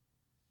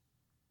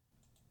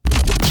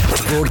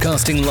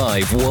Broadcasting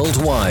live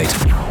worldwide.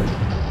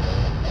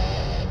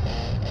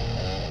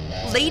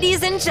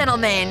 Ladies and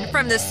gentlemen,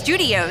 from the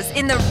studios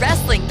in the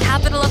wrestling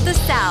capital of the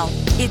South,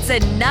 it's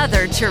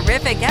another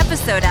terrific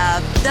episode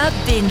of The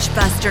Binge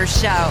Buster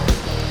Show.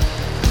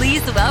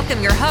 Please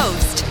welcome your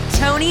host,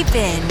 Tony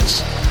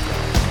Binge.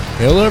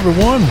 Hello,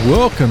 everyone.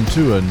 Welcome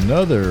to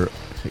another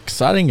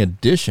exciting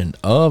edition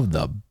of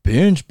The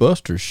Binge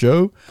Buster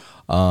Show.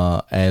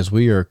 As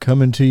we are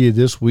coming to you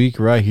this week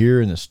right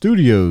here in the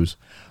studios,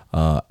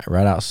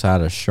 right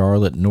outside of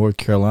Charlotte, North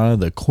Carolina,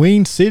 the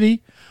Queen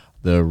City,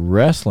 the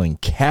wrestling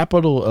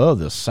capital of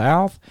the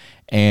South.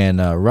 And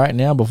right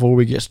now, before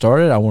we get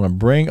started, I want to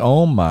bring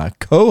on my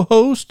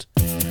co-host.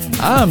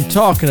 I'm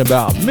talking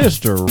about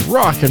Mr.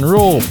 Rock and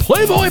Roll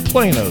Playboy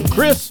Plano.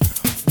 Chris,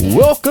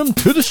 welcome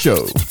to the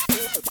show.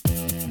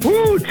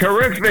 Woo,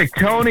 terrific,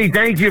 Tony.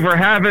 Thank you for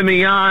having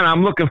me on.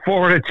 I'm looking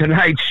forward to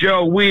tonight's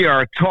show. We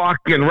are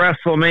talking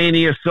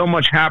Wrestlemania. So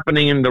much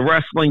happening in the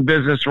wrestling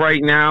business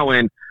right now,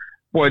 and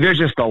boy, there's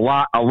just a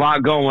lot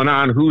going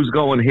on. Who's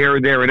going here,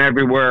 there, and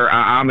everywhere.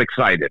 I'm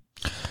excited.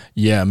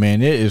 Yeah,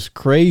 man, it is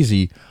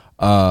crazy.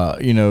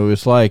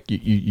 It's like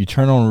you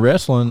turn on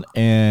wrestling,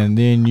 and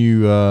then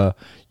you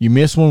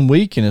miss 1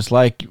 week, and it's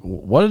like,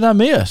 what did I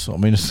miss? I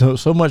mean,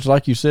 so much,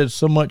 like you said,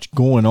 so much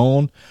going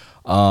on.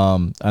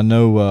 I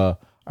know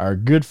our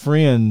good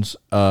friends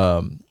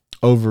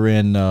over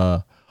in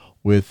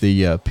with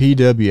the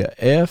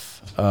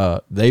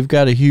PWF, they've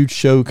got a huge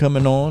show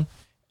coming on,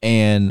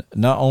 and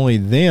not only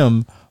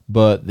them,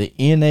 but the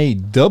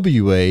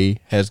NAWA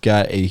has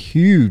got a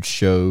huge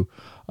show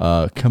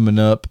coming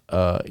up,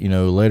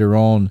 later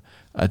on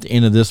at the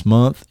end of this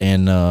month,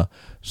 and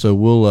so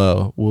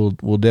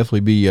we'll definitely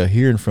be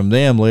hearing from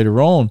them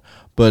later on.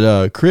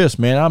 But Chris,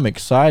 man, I'm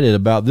excited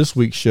about this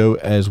week's show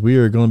as we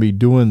are going to be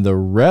doing the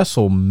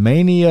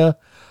Wrestlemania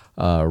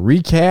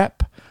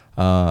recap.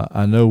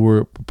 I know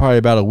we're probably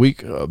about a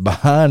week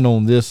behind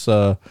on this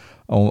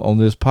on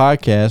this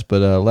podcast,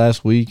 but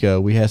last week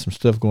we had some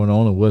stuff going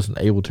on and wasn't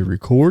able to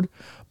record.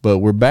 But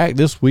we're back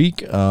this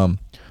week,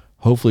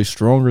 hopefully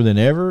stronger than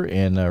ever,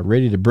 and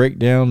ready to break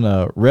down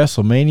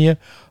WrestleMania.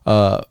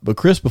 But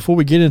Chris, before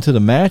we get into the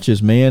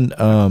matches, man,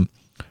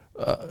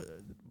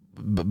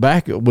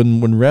 back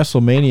when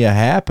WrestleMania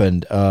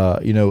happened,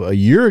 a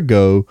year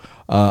ago,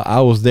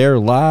 I was there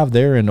live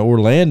there in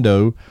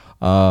Orlando.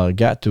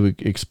 Got to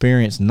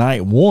experience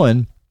night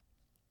one,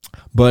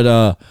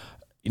 but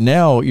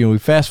now we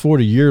fast forward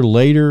a year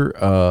later.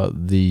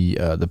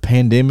 The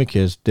pandemic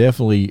has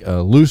definitely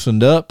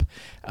loosened up,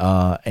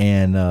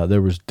 and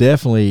there was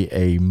definitely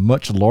a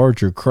much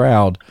larger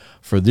crowd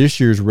for this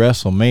year's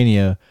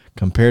WrestleMania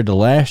compared to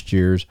last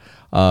year's.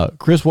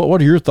 Chris,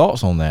 what are your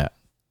thoughts on that?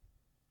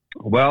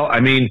 Well, I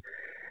mean,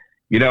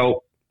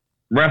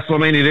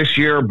 WrestleMania this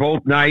year,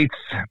 both nights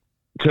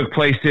took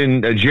place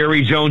in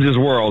Jerry Jones's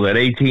world at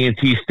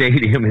AT&T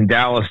Stadium in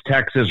Dallas,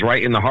 Texas,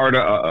 right in the heart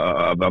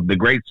of the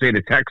great state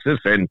of Texas,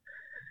 and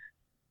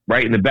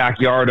right in the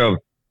backyard of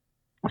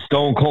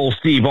Stone Cold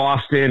Steve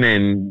Austin,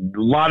 and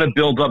a lot of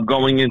build-up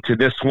going into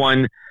this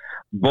one.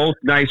 Both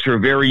nights are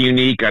very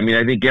unique. I mean,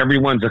 I think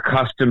everyone's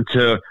accustomed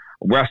to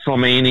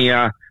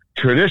WrestleMania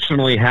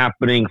traditionally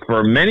happening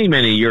for many,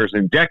 many years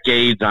and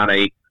decades on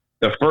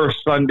the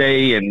first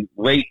Sunday in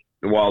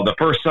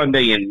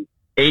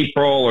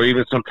April, or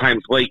even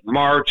sometimes late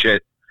March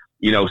at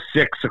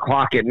 6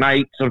 o'clock at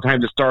night.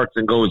 Sometimes it starts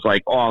and goes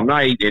like all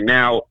night, and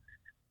now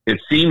it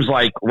seems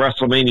like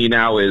WrestleMania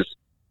now is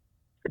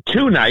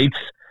 2 nights,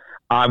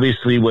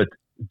 obviously with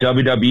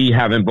WWE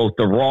having both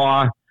the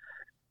Raw,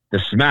 the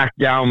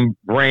SmackDown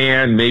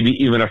brand, maybe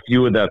even a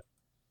few of the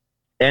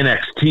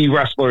NXT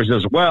wrestlers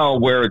as well,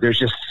 where there's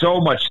just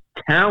so much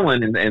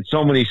talent and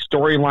so many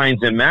storylines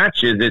and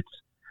matches. It's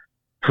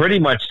pretty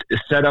much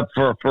set up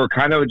for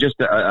kind of just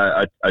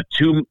a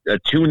two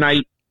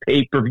night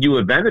pay-per-view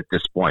event at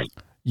this point.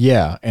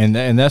 Yeah, and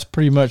that's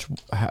pretty much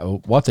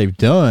what they've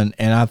done.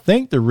 And I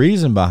think the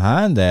reason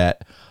behind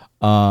that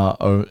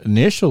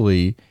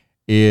initially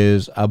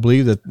is, I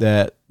believe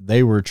that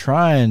they were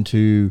trying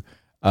to,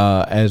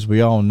 as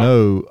we all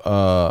know,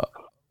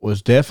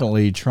 was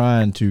definitely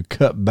trying to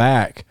cut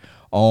back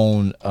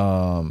on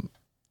how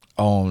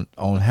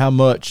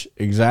much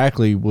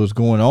exactly was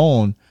going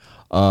on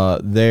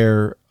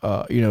there,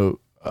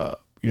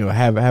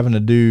 having to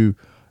do,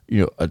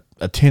 a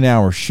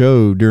 10-hour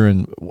show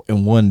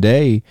in one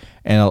day.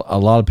 And a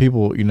lot of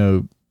people,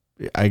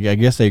 I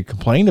guess they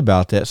complained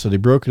about that. So they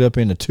broke it up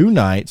into 2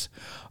 nights.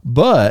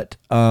 But,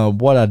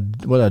 what I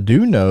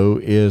do know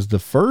is the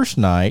first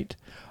night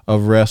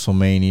of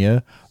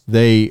WrestleMania,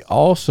 they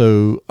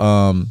also,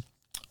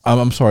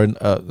 I'm sorry,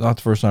 not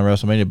the first night of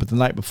WrestleMania, but the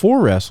night before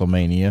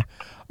WrestleMania,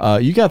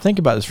 you got to think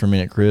about this for a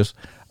minute, Chris.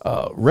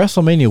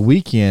 WrestleMania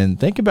weekend,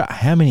 think about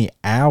how many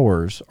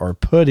hours are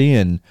put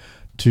in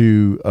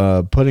to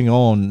putting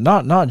on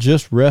not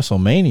just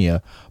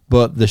WrestleMania,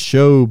 but the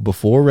show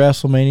before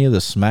WrestleMania, the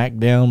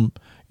SmackDown,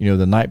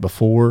 the night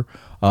before.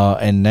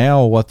 And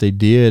now what they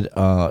did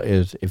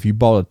is, if you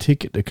bought a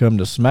ticket to come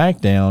to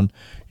SmackDown,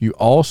 you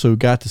also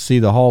got to see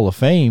the Hall of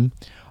Fame.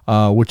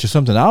 which is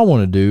something I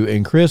want to do.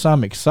 And Chris,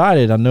 I'm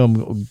excited. I know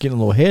I'm getting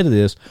a little ahead of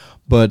this,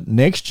 but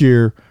next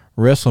year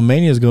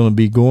WrestleMania is going to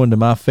be going to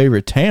my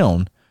favorite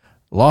town,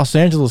 Los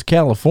Angeles,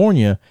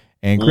 California.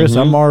 And Chris,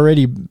 I'm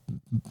already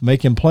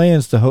making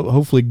plans to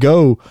hopefully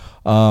go.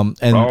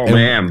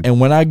 And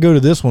when I go to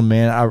this one,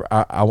 man,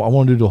 I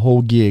want to do the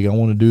whole gig. I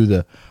want to do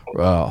the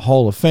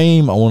Hall of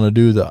Fame. I want to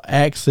do the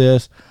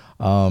Access.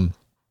 And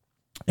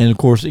of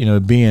course,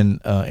 being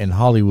in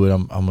Hollywood,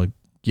 I'm gonna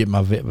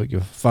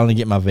finally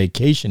get my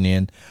vacation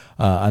in.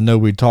 I know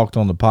we talked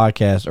on the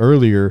podcast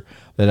earlier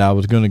that I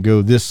was going to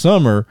go this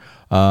summer,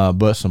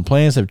 but some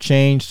plans have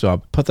changed, so I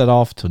put that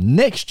off till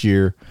next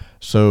year.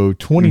 So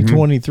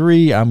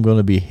 2023, I'm going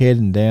to be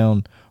heading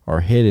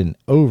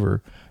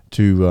over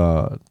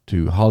to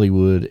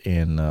Hollywood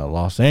and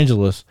Los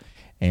Angeles,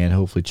 and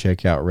hopefully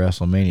check out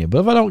WrestleMania. But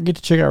if I don't get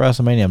to check out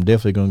WrestleMania, I'm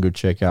definitely going to go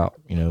check out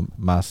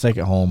my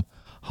second home,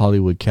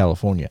 Hollywood,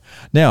 California.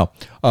 Now,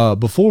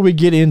 before we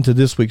get into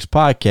this week's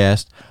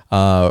podcast,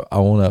 I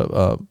want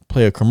to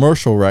play a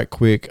commercial right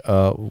quick.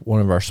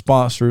 One of our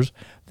sponsors,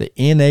 the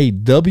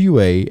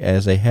NAWA,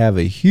 as they have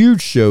a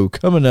huge show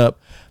coming up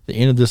the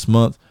end of this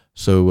month.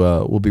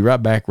 So we'll be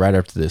right back right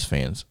after this,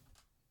 fans.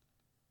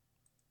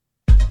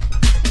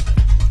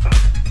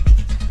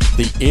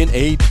 The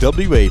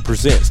NAWA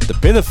presents the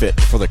benefit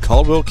for the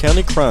Caldwell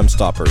County Crime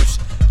Stoppers,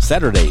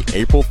 Saturday,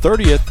 April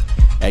 30th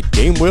at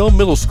Gamewell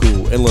Middle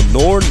School in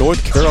Lenoir,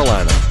 North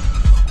Carolina.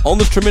 On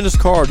this tremendous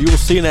card, you will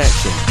see in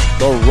action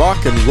the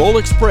Rock and Roll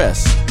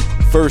Express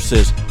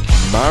versus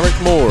Myrick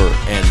Moore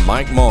and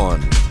Mike Mon.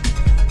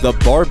 The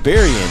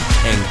Barbarian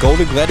and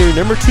Golden Gladiator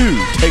number 2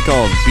 take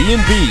on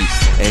B&B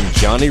and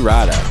Johnny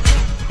Ryder.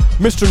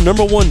 Mr.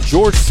 Number 1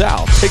 George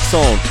South takes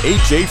on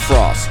AJ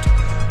Frost.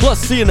 Plus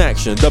see in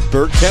action the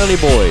Burke County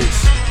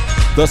Boys,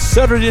 the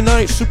Saturday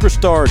Night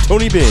Superstar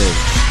Tony Benj,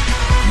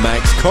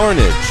 Max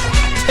Carnage,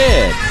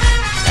 Ted,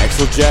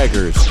 Axel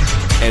Jaggers,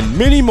 and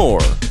many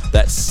more.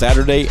 That's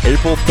Saturday,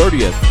 April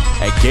 30th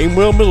at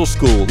Gamewell Middle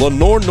School,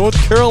 Lenoir, North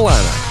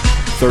Carolina,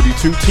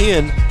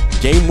 3210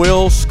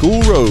 Gamewell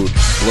School Road,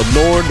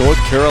 Lenoir, North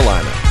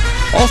Carolina.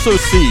 Also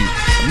see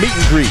meet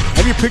and greet,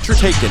 have your picture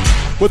taken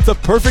with the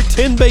Perfect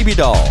 10 Baby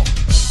Doll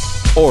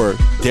or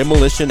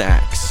Demolition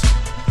Axe.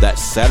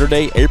 That's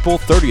Saturday, April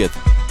 30th,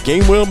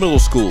 Gamewell Middle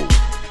School.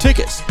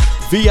 Tickets,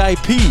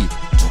 VIP,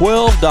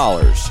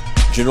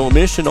 $12. General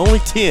admission only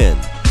 $10.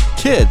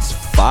 Kids,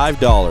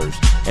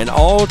 $5. And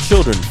all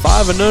children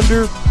 5 and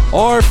under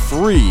are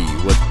free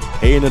with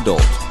pay an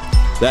adult.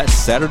 That's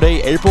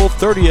Saturday, April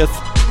 30th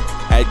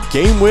at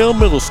Gamewell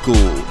Middle School.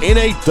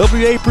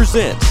 NAWA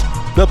presents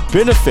the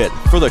benefit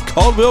for the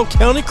Caldwell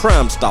County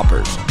Crime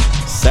Stoppers.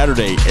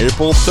 Saturday,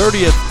 April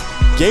 30th,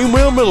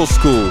 Gamewell Middle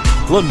School,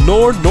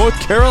 Lenoir, North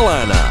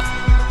Carolina.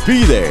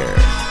 Be there.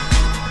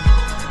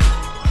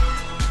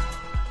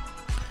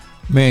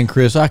 Man,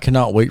 Chris, I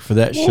cannot wait for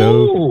that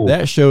show. Ooh.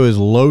 That show is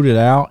loaded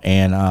out,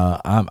 and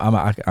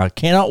I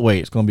cannot wait.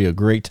 It's going to be a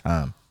great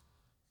time.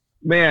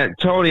 Man,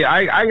 Tony,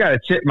 I got to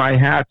tip my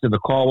hat to the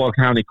Caldwell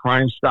County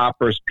Crime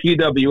Stoppers,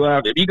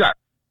 PWF. If you got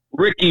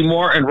Ricky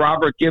Moore and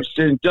Robert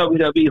Gibson,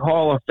 WWE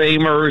Hall of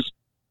Famers,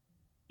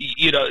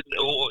 you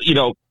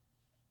know,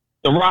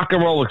 the Rock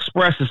and Roll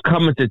Express is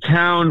coming to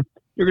town.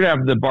 You're going to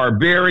have the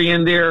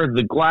Barbarian there,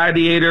 the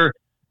Gladiator,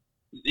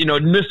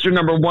 Mr.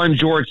 Number 1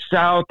 George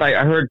South. I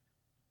heard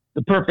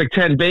the Perfect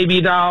 10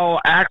 Baby Doll,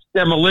 Axe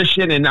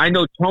Demolition, and I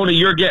know, Tony,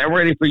 you're getting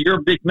ready for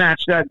your big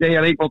match that day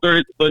on April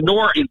 30th.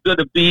 Lenoir is going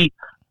to be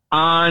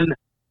on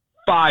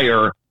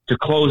fire to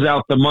close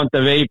out the month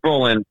of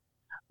April. And,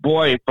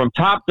 boy, from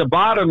top to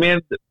bottom, man,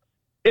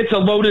 it's a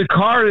loaded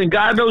card, and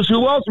God knows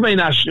who else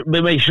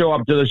may show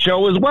up to the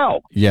show as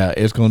well. Yeah,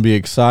 it's going to be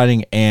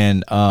exciting.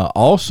 And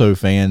also,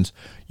 fans,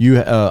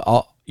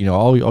 all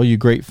you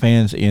great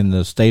fans in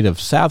the state of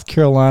South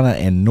Carolina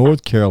and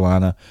North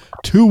Carolina,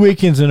 2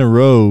 weekends in a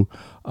row,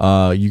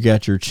 you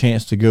got your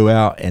chance to go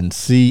out and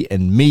see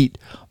and meet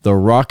the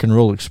Rock and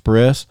Roll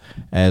Express.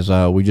 As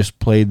we just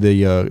played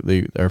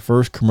our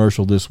first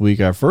commercial this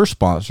week, our first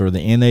sponsor,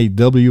 the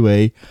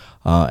NAWA,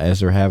 as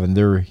they're having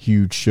their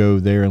huge show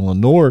there in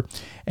Lenoir.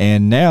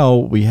 And now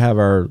we have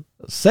our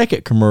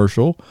second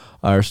commercial,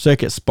 our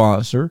second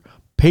sponsor,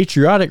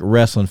 Patriotic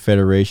Wrestling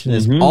Federation,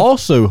 is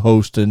also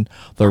hosting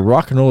the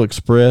Rock and Roll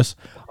Express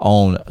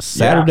on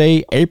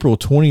Saturday, April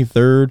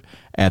 23rd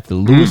at the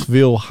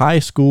Louisville High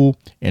School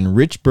in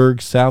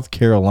Richburg, South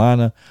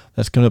Carolina.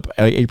 That's coming up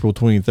April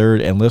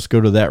 23rd, and let's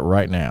go to that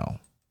right now.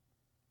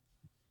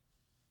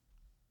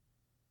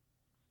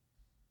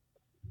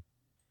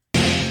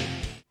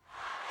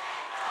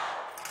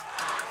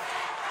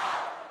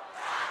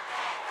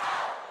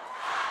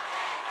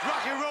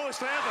 Rock and roll is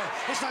forever.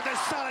 It's like that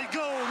solid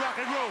gold rock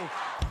and roll.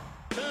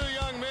 2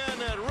 young men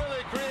that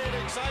really create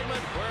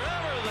excitement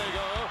wherever they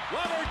go.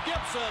 Robert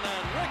Gibson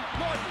and Rick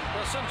Morton,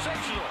 the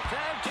sensational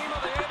tag team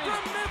of the 80s.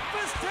 From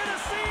Memphis,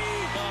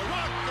 Tennessee. The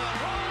Rock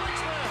and Roll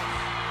Express.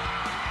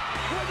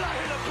 We're not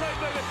here to play,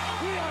 baby.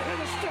 We are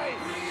here to stay.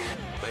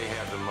 They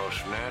have the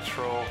most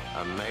natural,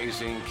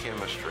 amazing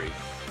chemistry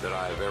that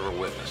I have ever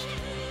witnessed.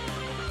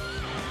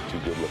 two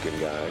good-looking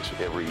guys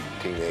every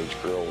teenage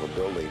girl in the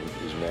building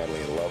is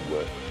madly in love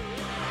with.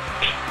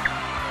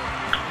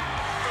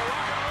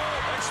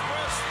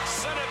 Express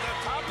set at the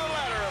top of the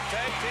ladder of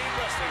tag team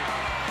wrestling.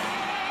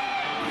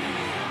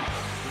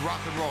 The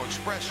Rock and Roll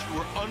Express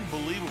were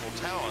unbelievable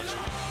talents.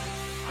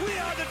 We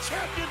are the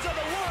champions of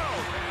the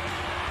world.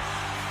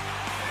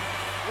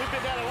 We've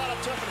been down a lot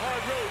of tough and hard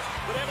roads,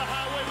 but every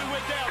highway we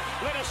went down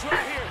led us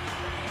right here.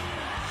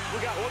 We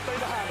got one thing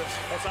behind us.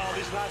 That's all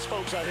these nice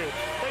folks out here.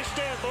 They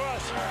stand for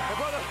us. And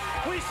brother,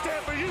 we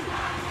stand for you.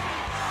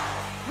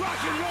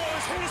 Rock and roll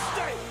is here to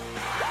stay.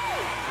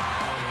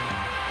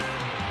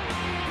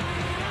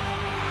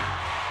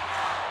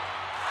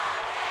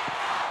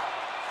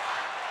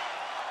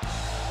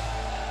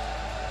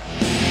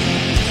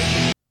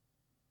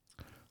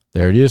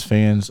 There it is,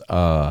 fans.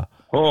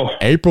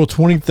 April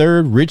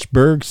 23rd,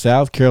 Richburg,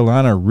 South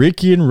Carolina.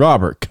 Ricky and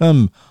Robert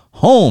come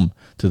home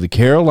to the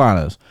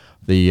Carolinas,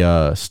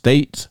 the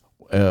states,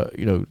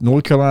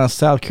 North Carolina,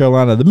 South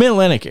Carolina, the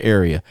Mid-Atlantic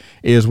area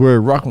is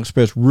where Rock and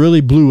Express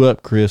really blew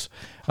up, Chris,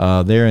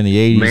 there in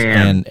the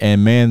 80s.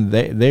 And man,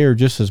 they are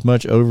just as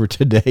much over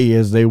today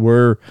as they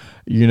were,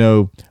 in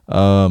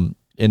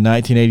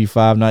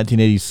 1985,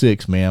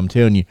 1986, man, I'm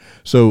telling you.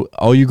 So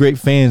all you great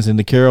fans in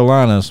the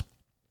Carolinas,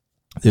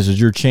 this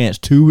is your chance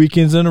 2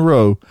 weekends in a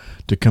row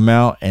to come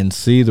out and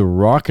see the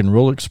Rock and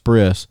Roll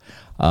Express.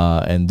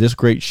 And this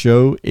great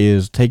show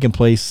is taking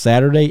place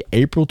Saturday,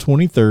 April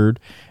 23rd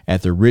in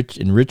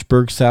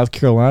Richburg, South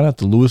Carolina at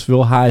the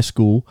Louisville High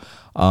School.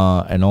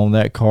 And on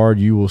that card,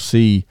 you will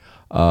see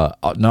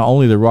not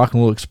only the Rock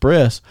and Roll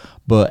Express,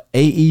 but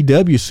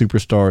AEW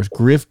superstars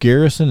Griff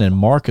Garrison and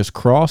Marcus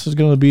Cross is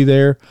going to be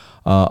there,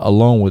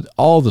 along with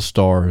all the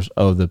stars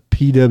of the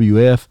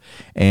PWF.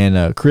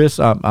 And Chris,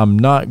 I'm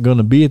not going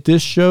to be at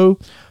this show.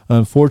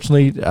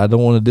 Unfortunately, I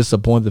don't want to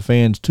disappoint the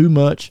fans too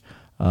much,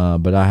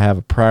 but I have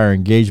a prior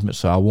engagement,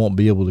 so I won't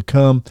be able to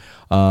come.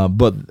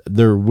 But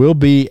there will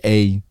be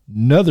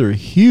another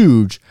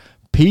huge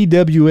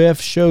PWF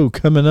show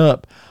coming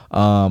up.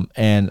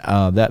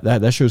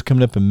 That show is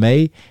coming up in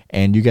May,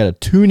 and you got to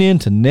tune in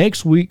to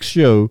next week's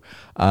show.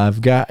 I've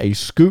got a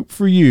scoop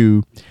for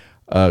you,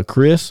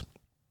 Chris.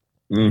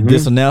 Mm-hmm.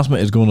 This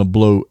announcement is going to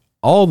blow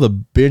all the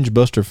Binge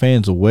Buster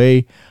fans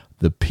away.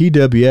 The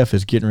PWF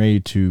is getting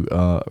ready to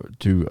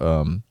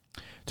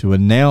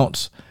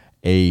announce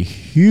a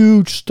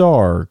huge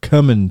star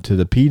coming to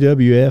the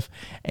PWF,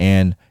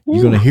 and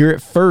you're going to hear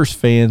it first,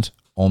 fans,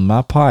 on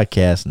my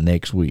podcast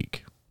next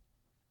week.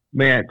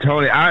 Man,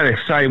 Tony, I'm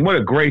excited. What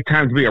a great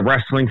time to be a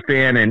wrestling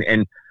fan.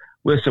 And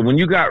listen, when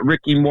you got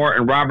Ricky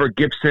Morton, Robert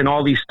Gibson,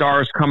 all these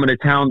stars coming to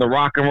town, the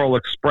Rock and Roll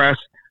Express,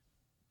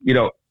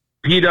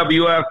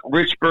 PWF,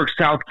 Richburg,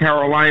 South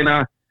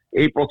Carolina,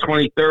 April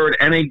 23rd,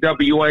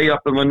 NAWA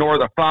up in Lenore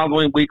the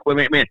following week.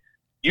 Man,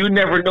 you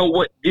never know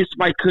what this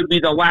could be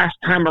the last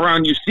time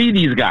around you see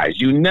these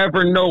guys. You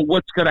never know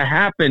what's going to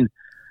happen,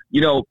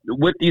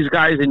 with these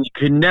guys, and you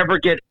can never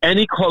get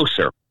any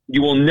closer.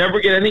 You will never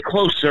get any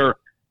closer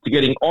to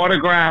getting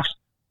autographs,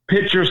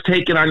 pictures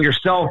taken on your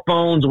cell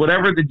phones,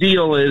 whatever the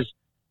deal is,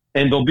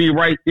 and they'll be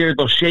right there.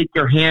 They'll shake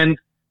your hand.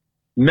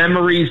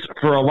 Memories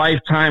for a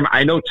lifetime.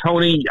 I know,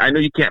 Tony,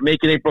 you can't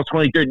make it April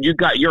 23rd. You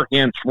got your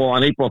hands full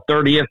on April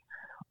 30th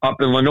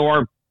up in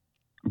Lenore.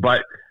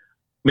 But,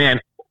 man,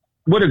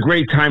 what a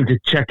great time to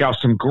check out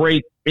some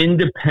great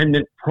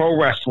independent pro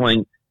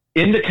wrestling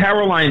in the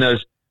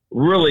Carolinas.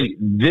 Really,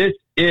 this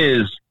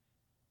is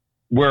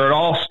where it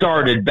all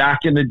started back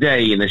in the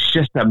day, and it's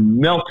just a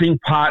melting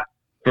pot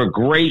for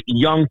great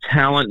young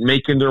talent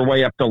making their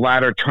way up the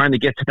ladder, trying to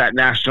get to that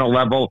national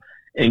level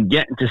and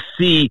getting to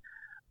see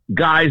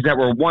guys that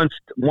were one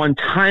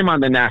time on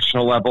the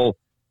national level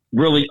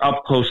really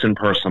up close and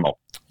personal.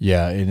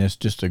 Yeah, and it's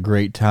just a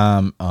great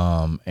time.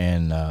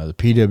 And the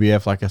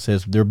PWF, like I said,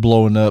 they're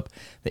blowing up.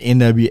 The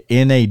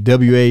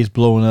NAWA is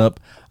blowing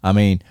up. I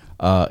mean,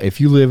 if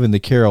you live in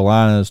the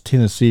Carolinas,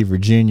 Tennessee,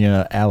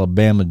 Virginia,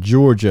 Alabama,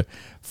 Georgia,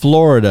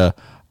 Florida,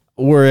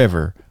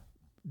 wherever,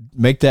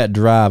 make that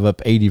drive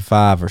up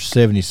 85 or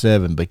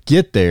 77, but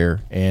get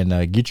there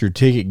and get your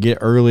ticket, get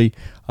early,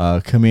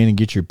 come in and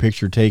get your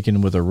picture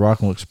taken with a Rock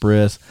and Roll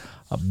Express,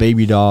 a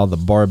Baby Doll, the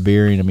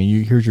Barbarian. I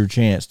mean, here's your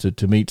chance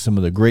to meet some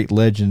of the great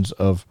legends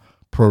of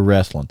pro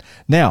wrestling.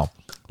 Now,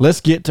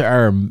 let's get to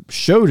our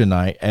show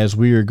tonight, as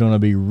we are going to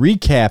be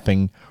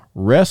recapping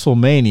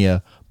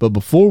WrestleMania. But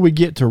before we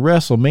get to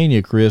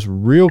WrestleMania, Chris,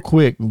 real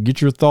quick,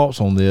 get your thoughts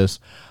on this.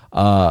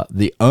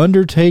 The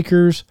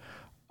Undertaker's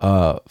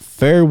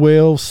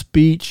farewell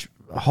speech,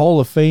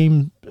 Hall of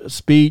Fame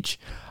speech,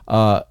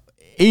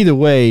 either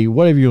way,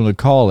 whatever you want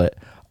to call it,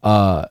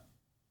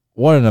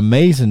 what an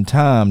amazing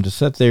time to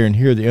sit there and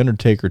hear The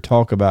Undertaker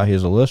talk about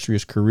his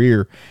illustrious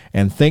career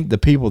and thank the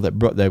people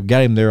that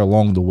got him there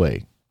along the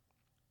way.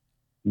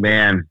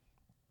 Man,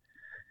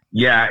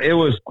 yeah, it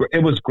was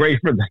great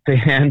for the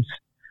fans.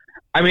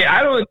 I mean,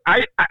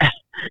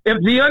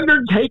 if The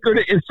Undertaker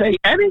didn't say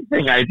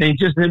anything, I think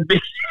just in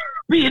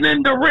being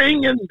in the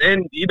ring and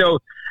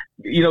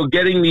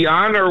getting the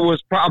honor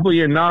was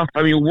probably enough.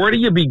 I mean, where do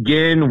you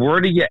begin?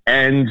 Where do you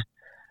end?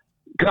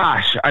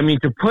 gosh, I mean,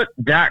 to put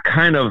that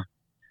kind of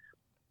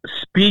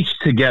speech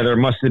together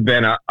must have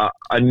been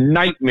a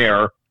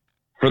nightmare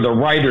for the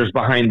writers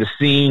behind the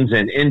scenes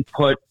and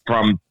input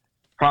from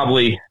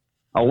probably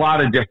a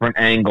lot of different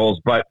angles.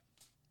 But,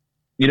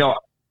 you know,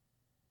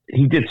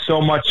 he did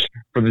so much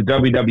for the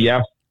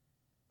WWF.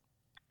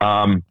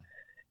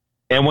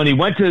 And when he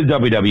went to the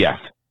WWF,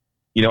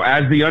 you know,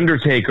 as The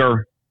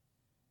Undertaker,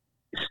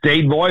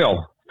 stayed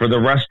loyal for the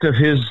rest of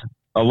his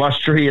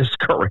illustrious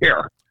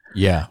career.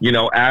 Yeah. You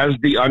know, as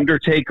The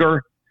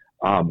Undertaker,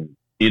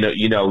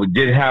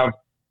 did have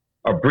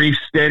a brief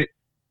stint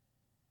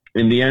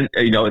in the in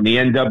the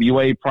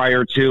NWA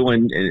prior to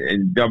and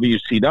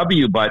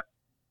WCW, but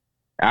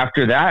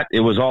after that,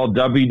 it was all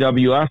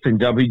WWF and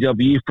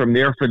WWE from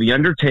there for The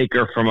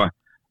Undertaker, from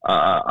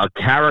a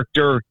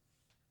character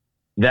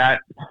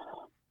that,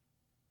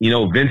 you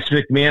know, Vince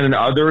McMahon and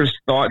others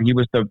thought he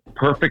was the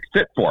perfect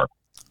fit for.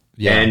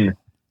 Yeah. And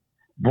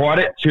brought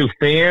it to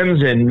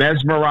fans and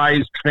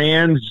mesmerized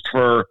fans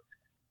for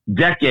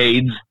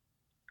decades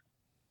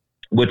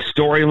with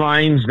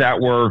storylines that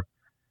were,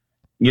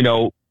 you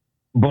know,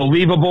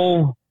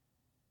 believable,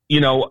 you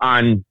know,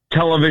 on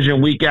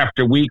television week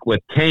after week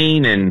with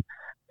Kane and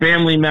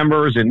family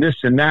members and this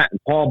and that and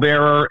Paul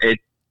Bearer.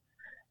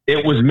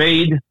 It was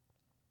made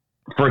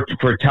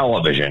for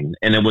television,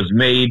 and it was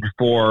made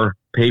for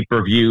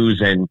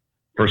pay-per-views and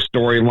for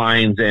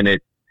storylines, and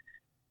it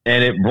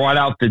brought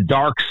out the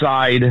dark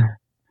side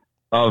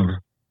of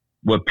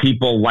what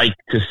people like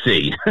to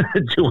see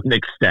to an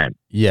extent.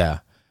 Yeah.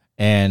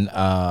 And,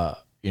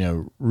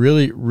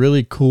 really,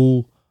 really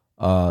cool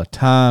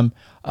time.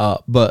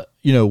 But,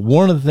 you know,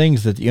 one of the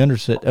things that the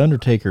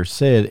Undertaker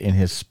said in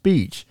his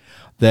speech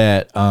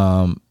that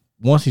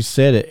once he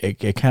said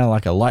it, it kind of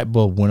like a light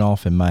bulb went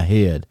off in my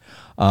head.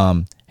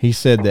 He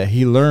said that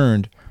he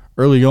learned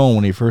early on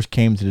when he first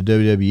came to the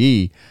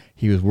WWE,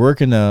 he was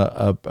working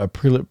a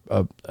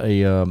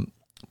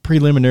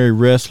preliminary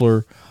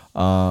wrestler,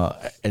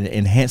 an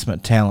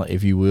enhancement talent,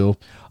 if you will.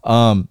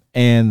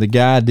 And the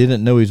guy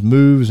didn't know his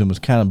moves and was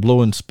kind of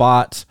blowing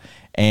spots,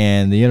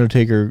 and the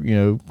Undertaker, you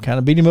know, kind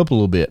of beat him up a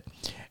little bit.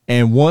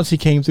 And once he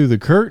came through the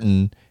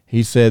curtain,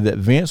 he said that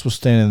Vince was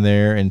standing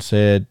there and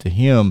said to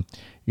him,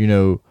 you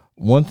know,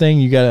 one thing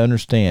you got to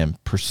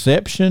understand,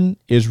 perception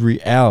is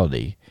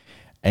reality.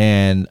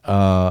 And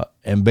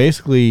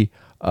basically,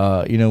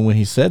 when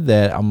he said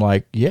that, I'm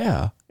like,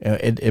 yeah,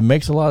 it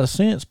makes a lot of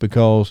sense,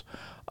 because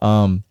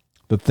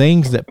the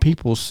things that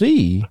people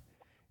see,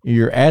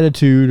 your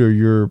attitude or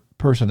your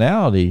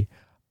personality,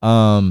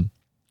 that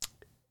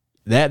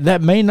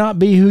may not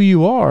be who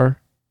you are,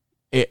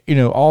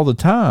 all the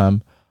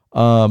time.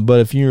 But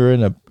if you're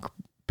in a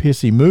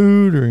pissy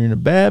mood or in a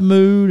bad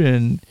mood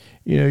and,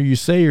 you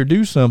say or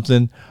do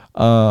something,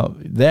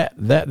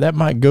 that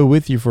might go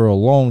with you for a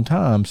long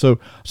time. So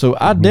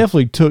I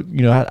definitely took,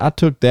 I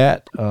took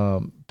that,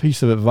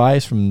 piece of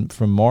advice from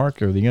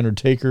Mark or the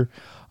Undertaker,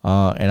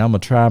 and I'm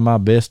going to try my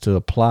best to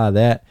apply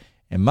that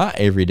in my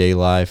everyday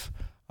life.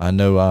 I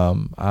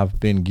know, I've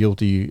been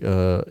guilty,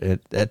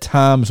 at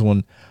times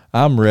when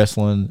I'm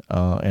wrestling,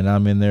 and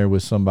I'm in there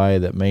with somebody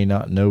that may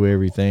not know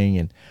everything,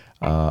 and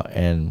I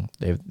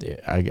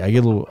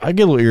get a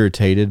little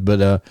irritated,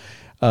 but,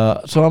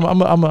 so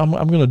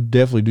I'm going to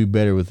definitely do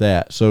better with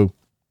that. So,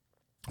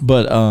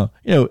 but,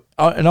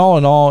 in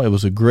all, it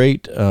was a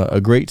great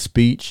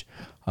speech.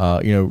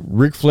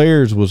 Ric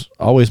Flair's was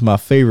always my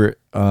favorite,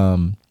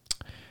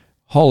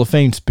 Hall of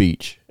Fame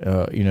speech,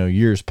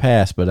 years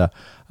past, but,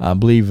 I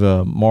believe,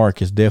 Mark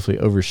has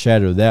definitely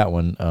overshadowed that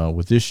one,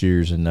 with this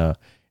year's, and,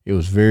 it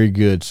was very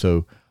good.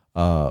 So,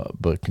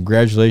 but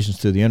congratulations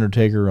to the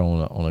Undertaker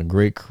on a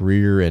great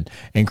career. And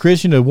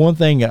Chris, one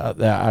thing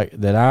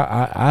that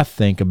I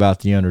think about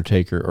the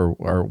Undertaker,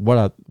 or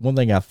one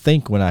thing I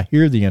think when I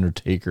hear the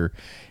Undertaker,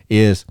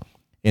 is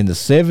in the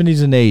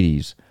 70s and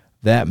 80s,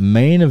 that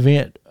main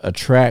event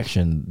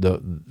attraction,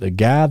 the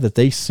guy that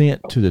they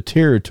sent to the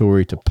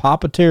territory to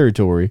pop a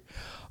territory,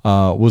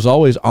 was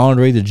always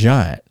Andre the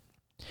Giant.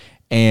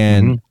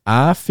 And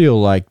I feel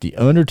like the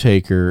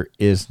Undertaker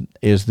is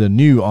the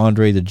new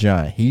Andre the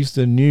Giant. He's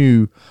the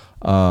new,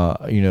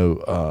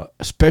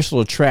 special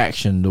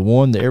attraction, the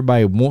one that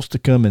everybody wants to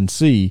come and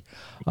see.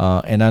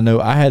 And I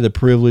know I had the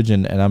privilege,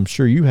 and I'm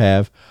sure you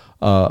have,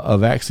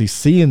 of actually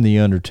seeing the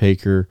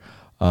Undertaker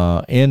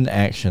in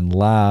action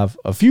live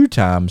a few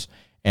times.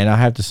 And I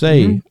have to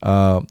say,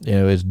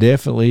 it's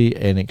definitely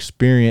an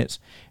experience.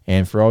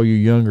 And for all you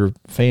younger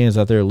fans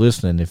out there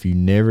listening, if you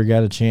never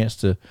got a chance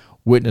to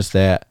witness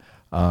that,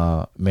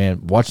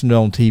 man, watching it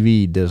on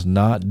TV does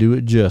not do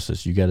it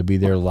justice. You got to be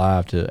there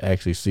live to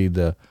actually see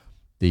the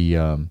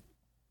how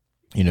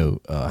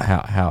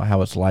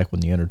it's like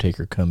when the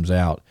Undertaker comes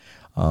out,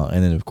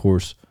 and then of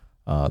course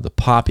the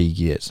pop he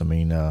gets. I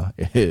mean,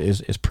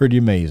 it's pretty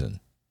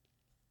amazing.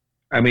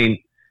 I mean,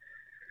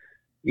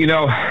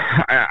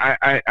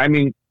 I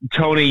mean,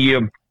 Tony,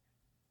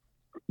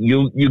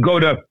 you go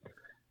to,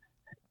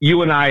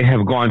 you and I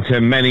have gone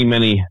to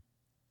many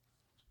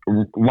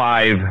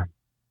live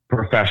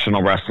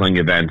professional wrestling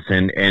events,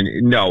 and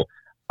no,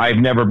 I've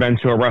never been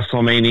to a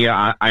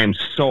WrestleMania. I am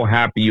so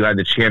happy you had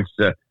the chance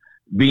to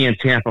be in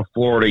Tampa,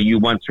 Florida. You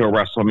went to a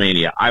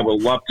WrestleMania. I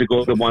would love to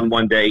go to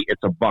one day.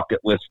 It's a bucket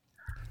list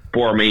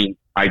for me.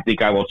 I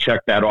think I will check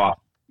that off,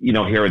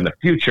 here in the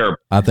future.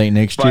 I think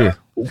next year.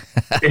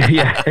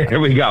 Yeah, here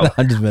we go.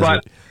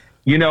 But,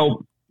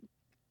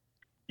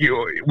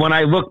 when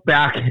I look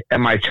back at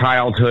my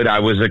childhood, I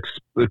was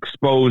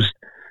exposed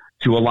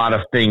to a lot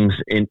of things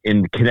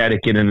in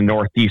Connecticut and the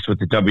Northeast with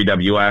the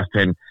WWF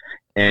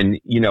and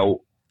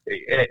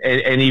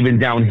even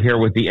down here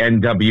with the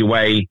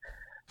NWA.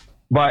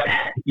 But,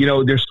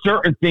 there's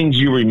certain things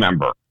you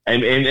remember.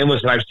 And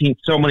listen, I've seen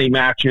so many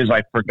matches.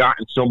 I've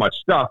forgotten so much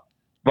stuff.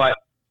 But,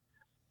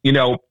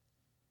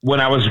 when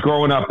I was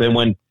growing up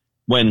and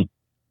when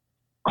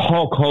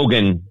Hulk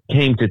Hogan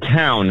came to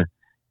town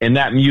and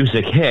that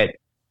music hit,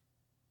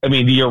 I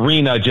mean, the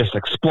arena just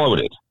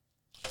exploded.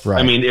 Right.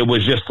 I mean, it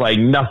was just like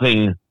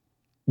nothing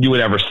you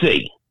would ever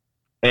see.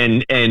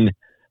 And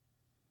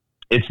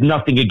it's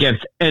nothing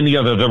against any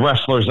other the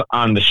wrestlers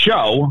on the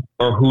show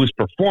or who's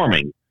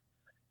performing.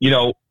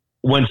 When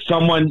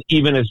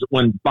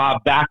when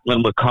Bob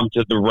Backlund would come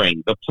to the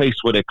ring, the place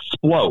would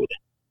explode.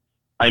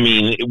 I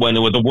mean, when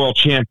the world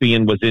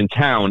champion was in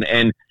town,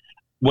 and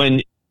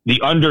when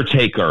the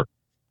Undertaker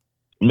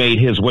made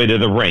his way to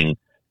the ring,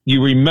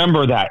 you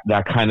remember that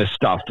kind of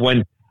stuff.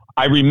 When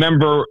I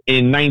remember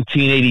in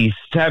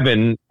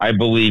 1987, I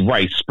believe,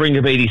 spring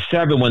of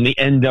 87, when the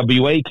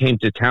NWA came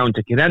to town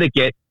to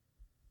Connecticut,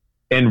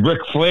 and Ric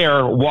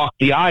Flair walked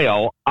the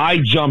aisle, I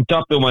jumped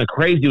up and went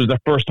crazy. It was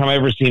the first time I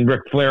ever seen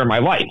Ric Flair in my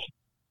life.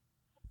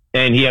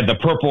 And he had the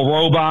purple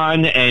robe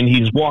on, and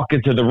he's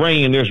walking to the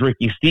ring, and there's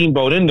Ricky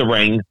Steamboat in the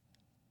ring,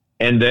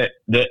 and the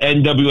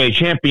NWA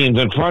champion's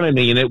in front of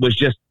me, and it was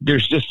just,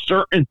 there's just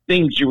certain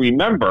things you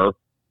remember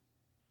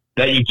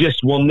that you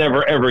just will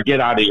never, ever get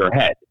out of your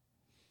head.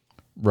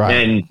 Right.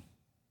 And,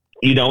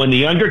 and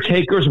The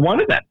Undertaker's one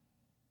of them.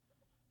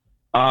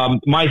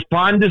 My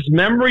fondest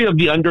memory of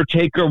The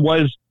Undertaker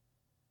was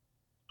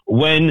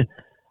when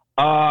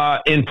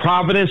in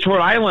Providence, Rhode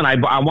Island,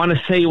 I want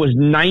to say it was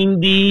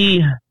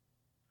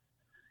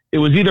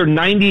either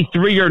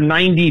 93 or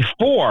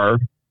 94.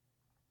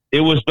 It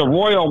was the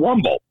Royal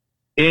Rumble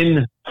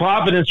in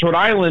Providence, Rhode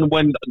Island,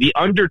 when The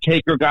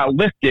Undertaker got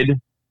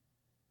lifted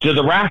to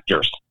the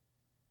rafters,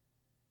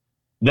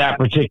 that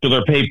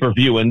particular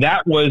pay-per-view. And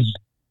that was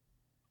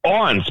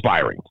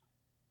awe-inspiring.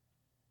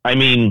 I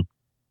mean,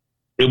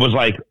 it was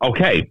like,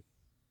 okay,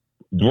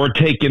 we're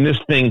taking this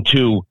thing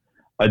to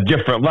a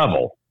different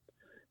level.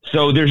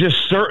 So there's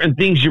just certain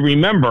things you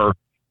remember.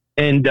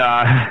 And,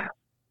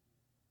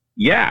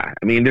 yeah,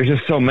 I mean, there's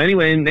just so many.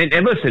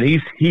 And listen,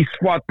 he's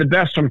fought the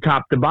best from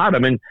top to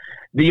bottom. And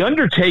The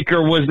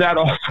Undertaker was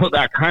also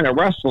that kind of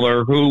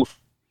wrestler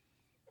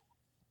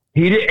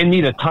he didn't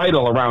need a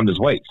title around his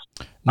waist.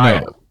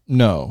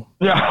 No,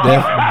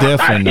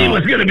 definitely not. He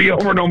was going to be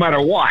over no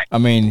matter what. I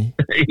mean,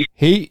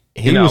 he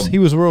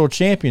was world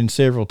champion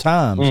several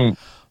times,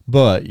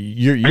 but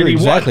you're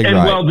exactly right.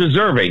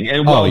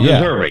 And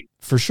well-deserving.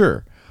 For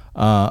sure.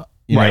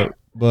 Right.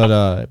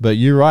 But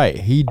you're right.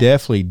 He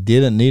definitely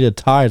didn't need a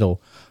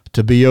title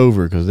to be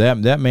over, because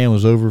that man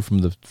was over from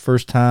the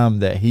first time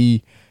that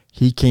he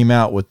came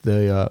out with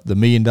the $1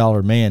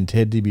 Million Man,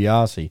 Ted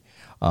DiBiase.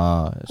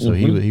 So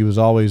he was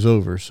always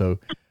over. So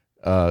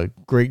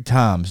great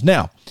times.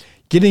 Now,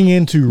 getting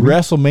into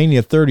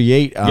WrestleMania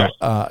 38,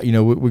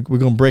 we're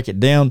gonna break it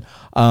down.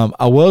 I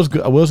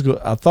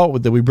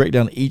thought that we break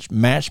down each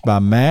match by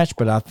match,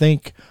 but I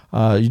think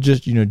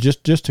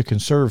just to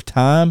conserve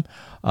time,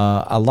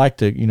 I like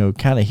to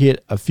kind of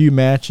hit a few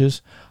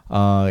matches,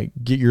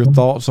 get your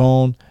thoughts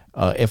on.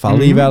 If I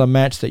leave out a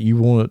match that you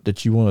want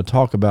to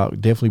talk about,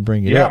 definitely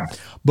bring it up.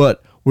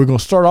 But we're gonna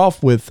start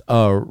off with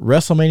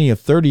WrestleMania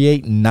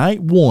 38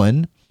 Night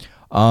 1.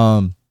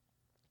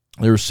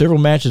 There were several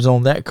matches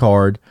on that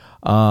card.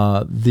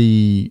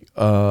 The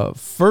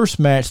first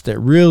match that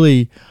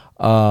really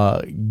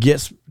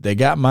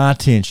got my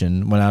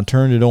attention when I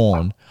turned it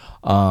on.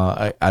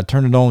 I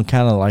turned it on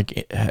kind of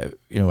like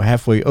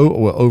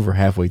over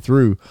halfway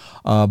through,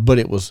 but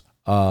it was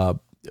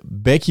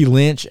Becky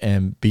Lynch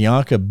and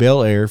Bianca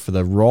Belair for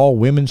the Raw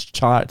Women's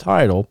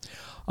title.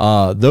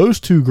 Those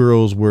two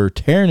girls were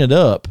tearing it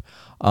up,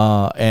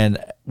 and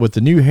with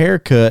the new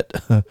haircut,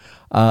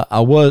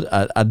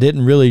 I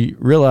didn't really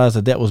realize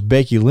that was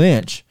Becky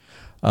Lynch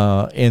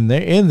in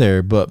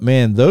there. But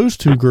man, those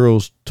two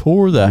girls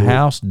tore the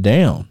house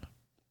down.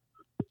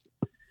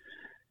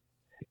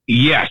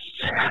 Yes.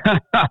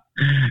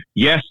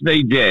 Yes,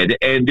 they did.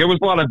 And there was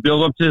a lot of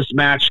build up to this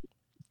match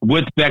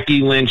with Becky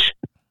Lynch,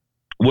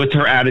 with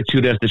her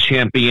attitude as the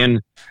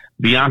champion.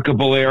 Bianca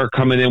Belair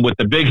coming in with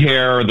the big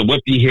hair, the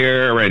whippy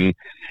hair,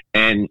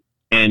 and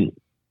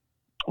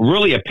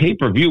really a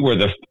pay-per-view where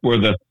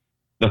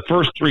the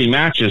first three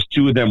matches,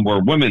 two of them were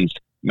women's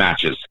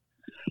matches,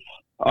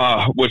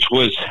 which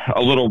was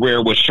a little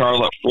rare, with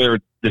Charlotte Flair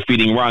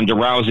defeating Ronda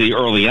Rousey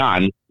early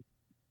on.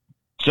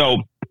 So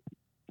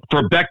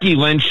for Becky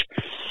Lynch,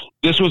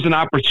 this was an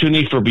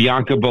opportunity for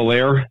Bianca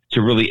Belair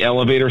to really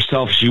elevate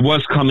herself. She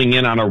was coming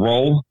in on a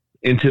roll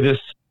into this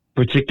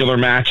particular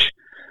match.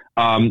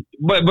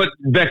 But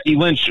Becky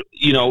Lynch,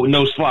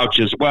 no slouch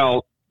as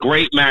well.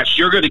 Great match.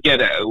 You're going to get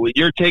it.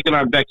 You're taking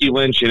on Becky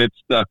Lynch, and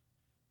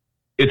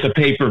it's a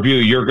pay-per-view.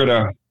 You're going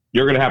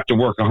to have to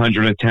work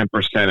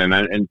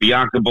 110%. And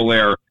Bianca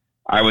Belair,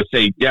 I would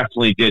say,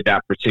 definitely did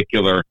that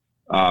particular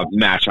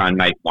match on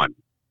night one.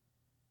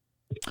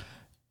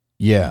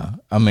 Yeah,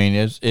 I mean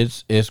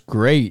it's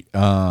great.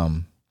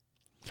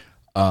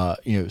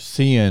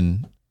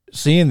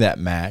 Seeing that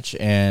match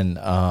and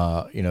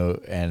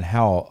and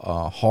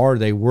how hard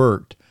they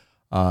worked.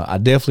 I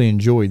definitely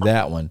enjoyed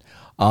that one.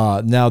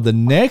 Now the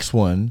next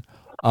one,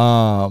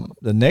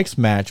 the next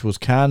match was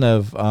kind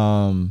of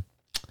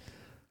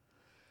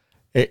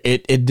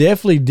it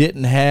definitely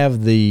didn't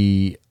have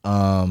the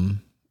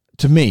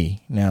to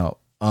me. Now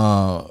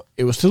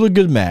it was still a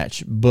good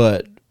match,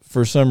 but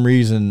for some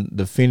reason,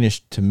 the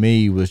finish to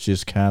me was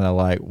just kind of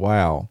like,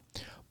 wow.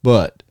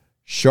 But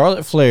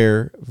Charlotte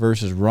Flair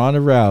versus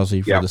Ronda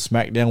Rousey for the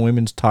SmackDown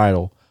Women's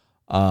title,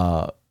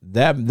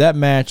 that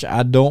match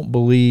I don't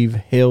believe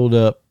held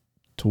up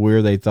to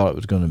where they thought it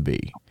was going to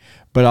be.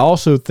 But I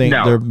also think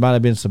there might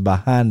have been some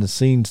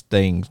behind-the-scenes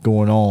things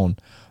going on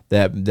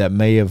that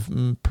may have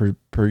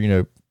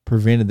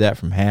prevented that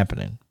from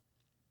happening.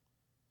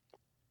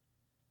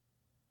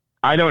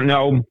 I don't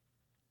know.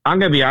 I'm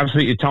going to be honest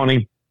with you,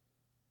 Tony.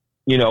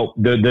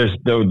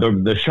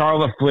 The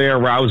Charlotte Flair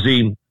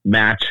Rousey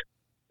match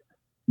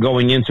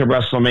going into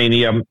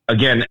WrestleMania.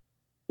 Again,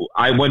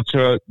 I went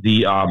to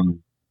the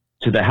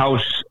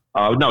house,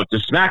 to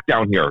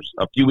SmackDown here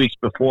a few weeks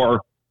before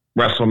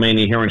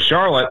WrestleMania here in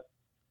Charlotte,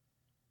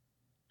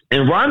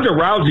 and Ronda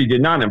Rousey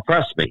did not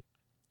impress me.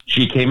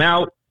 She came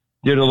out,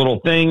 did a little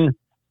thing.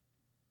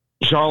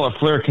 Charlotte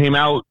Flair came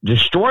out,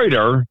 destroyed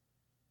her,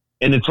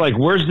 and it's like,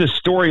 where's this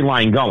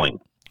storyline going?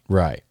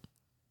 Right.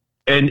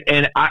 And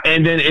then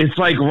it's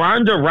like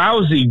Ronda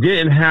Rousey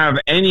didn't have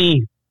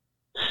any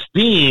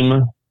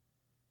steam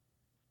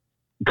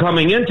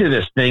coming into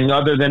this thing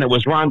other than it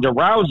was Ronda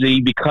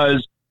Rousey,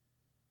 because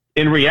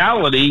in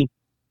reality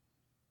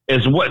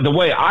the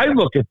way I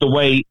look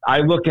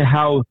at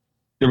how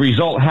the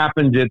result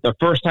happened at the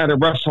first night of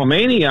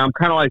WrestleMania. I'm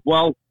kind of like,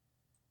 well,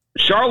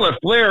 Charlotte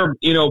Flair,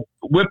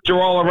 whipped her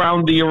all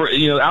around the,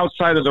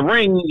 outside of the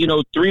ring,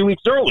 3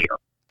 weeks earlier.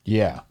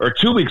 Yeah. Or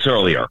 2 weeks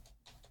earlier.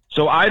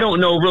 So I don't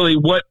know really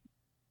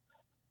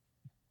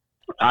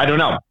I don't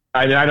know.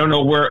 I don't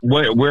know where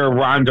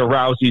Ronda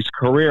Rousey's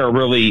career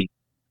really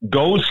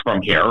goes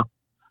from here.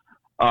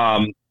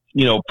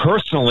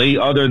 Personally,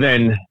 other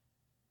than,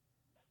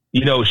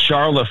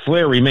 Charlotte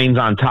Flair remains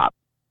on top.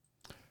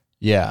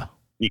 Yeah.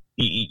 And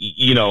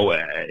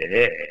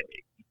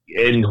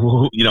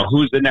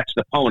who's the next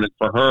opponent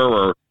for her,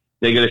 or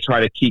they're going to try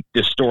to keep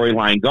this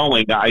storyline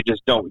going? I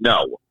just don't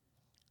know.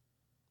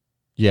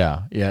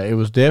 Yeah, it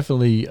was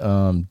definitely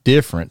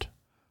different,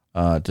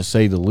 to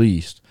say the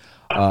least.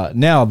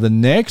 Now, the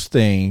next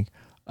thing,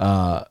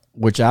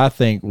 which I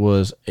think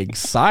was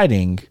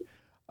exciting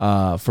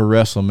for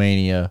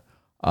WrestleMania,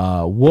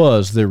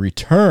 was the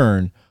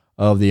return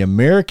of the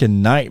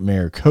American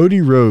Nightmare,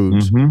 Cody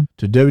Rhodes,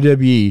 to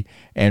WWE.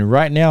 And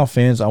right now,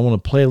 fans, I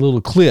want to play a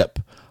little clip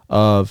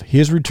of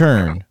his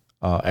return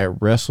at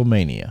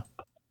WrestleMania.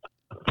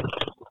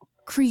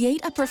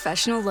 Create a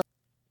professional look.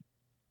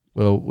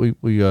 Well,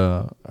 we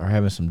are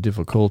having some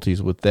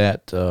difficulties with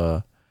that.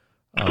 Let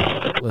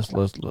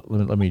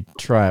me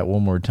try it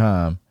one more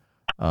time,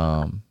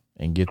 and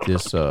get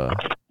this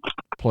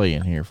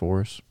playing here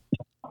for us.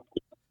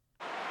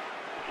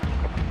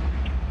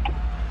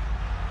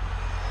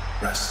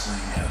 Wrestling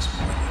has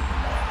more than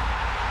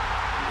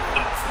one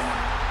world fan.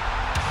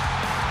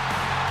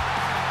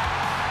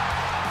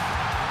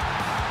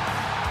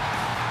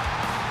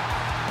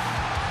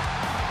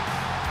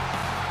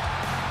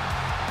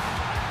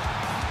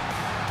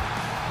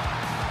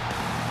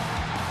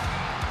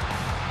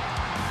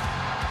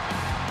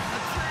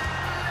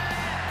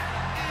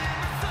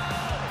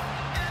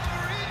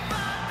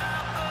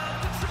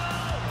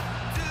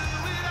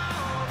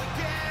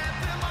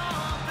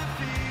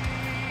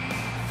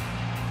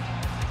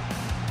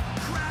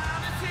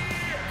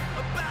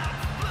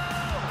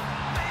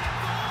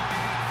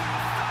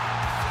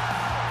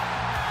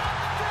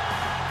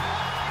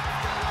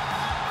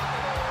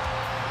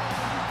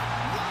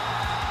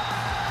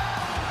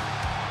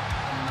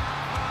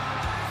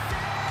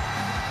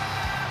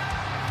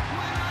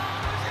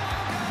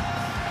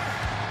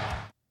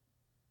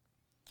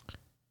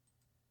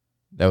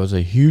 That was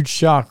a huge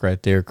shock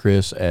right there,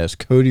 Chris, as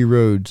Cody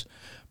Rhodes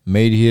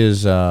made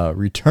his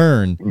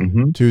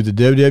return to the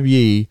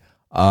WWE.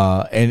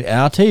 And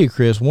I'll tell you,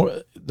 Chris,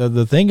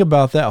 the thing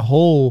about that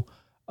whole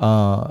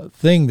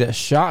thing that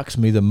shocks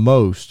me the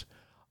most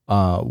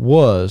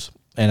was,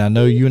 and I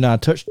know you and I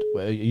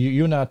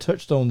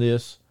touched on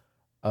this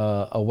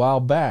a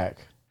while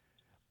back,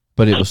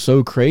 but it was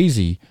so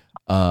crazy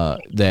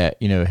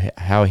that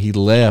how he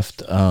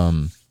left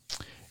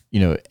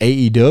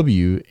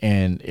AEW,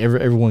 and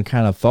everyone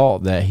kind of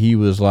thought that he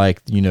was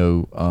like,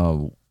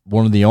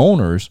 one of the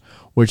owners,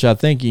 which I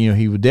think,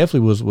 he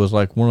definitely was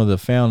like one of the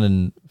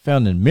founding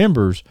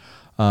members,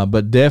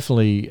 but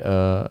definitely,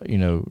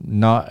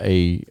 not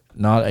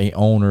a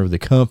owner of the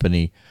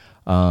company.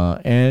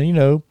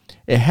 And,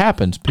 it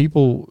happens.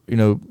 People,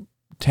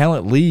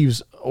 talent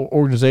leaves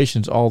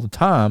organizations all the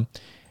time,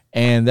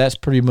 and that's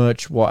pretty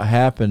much what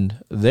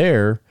happened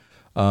there.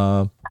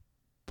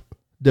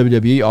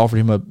 WWE offered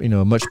him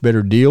a much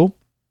better deal,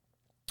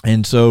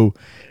 and so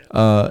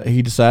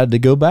he decided to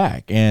go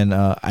back. And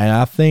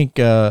I think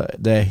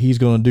that he's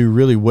going to do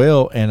really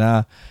well. And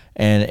I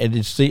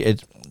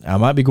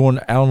might be going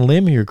out on a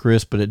limb here,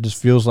 Chris, but it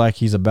just feels like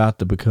he's about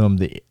to become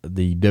the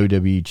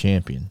WWE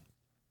champion.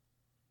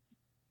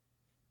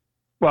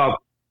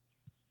 Well,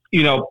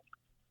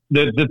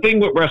 the thing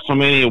with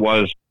WrestleMania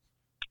was,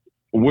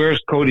 where's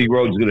Cody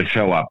Rhodes going to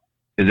show up?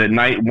 Is it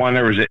night one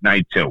or is it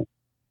night two?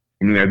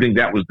 I mean, I think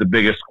that was the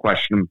biggest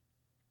question.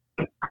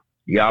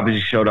 He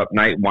obviously showed up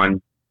night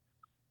one.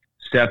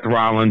 Seth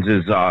Rollins,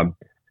 his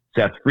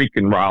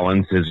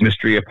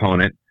mystery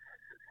opponent.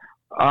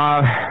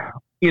 And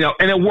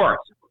it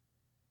worked.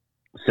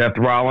 Seth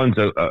Rollins,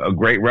 a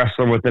great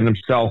wrestler within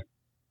himself,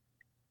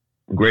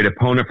 a great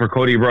opponent for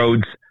Cody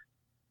Rhodes.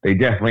 They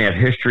definitely had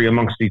history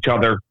amongst each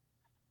other,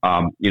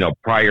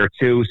 prior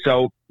to.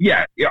 So,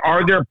 yeah,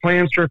 are there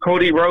plans for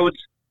Cody Rhodes?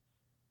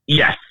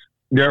 Yes,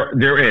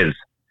 there is.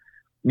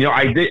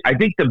 I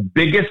think the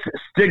biggest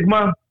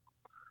stigma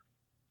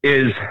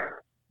is,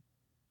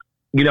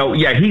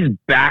 he's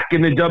back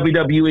in the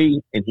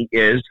WWE, and he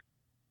is.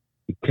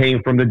 He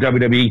came from the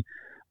WWE.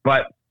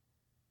 But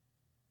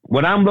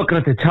when I'm looking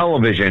at the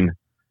television,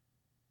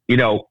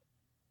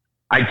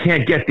 I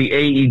can't get the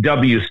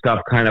AEW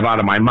stuff kind of out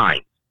of my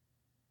mind.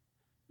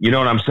 You know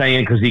what I'm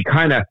saying? Because he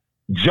kind of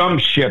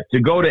jumped ship to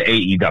go to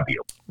AEW.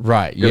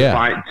 Right, yeah.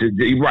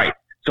 Right.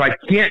 So I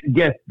can't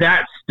get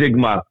that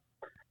stigma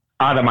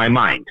out of my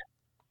mind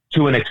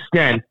to an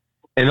extent.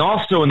 And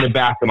also in the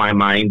back of my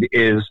mind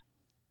is,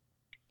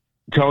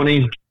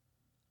 Tony,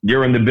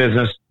 you're in the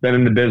business, been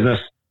in the business.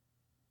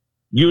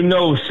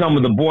 Some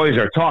of the boys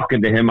are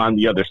talking to him on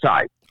the other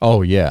side.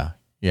 Oh, yeah.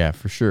 Yeah,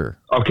 for sure.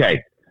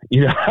 Okay.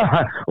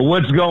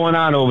 What's going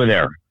on over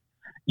there?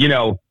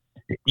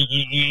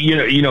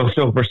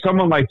 So for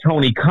someone like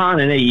Tony Khan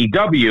in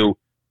AEW,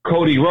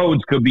 Cody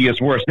Rhodes could be his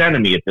worst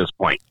enemy at this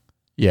point.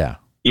 Yeah.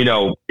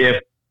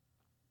 If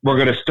we're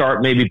going to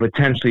start maybe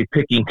potentially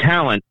picking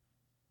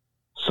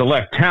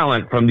select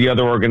talent from the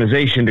other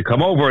organization to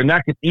come over, and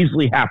that could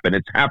easily happen.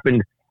 It's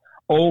happened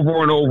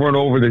over and over and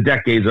over the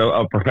decades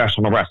of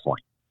professional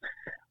wrestling.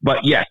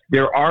 But yes,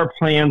 there are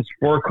plans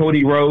for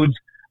Cody Rhodes.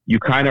 You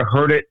kind of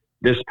heard it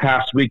this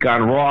past week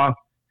on Raw.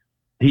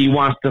 He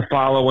wants to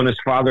follow in his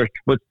father's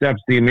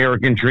footsteps, the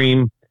American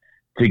Dream,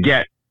 to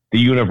get the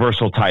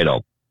Universal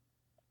title,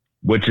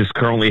 which is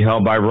currently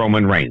held by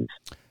Roman Reigns.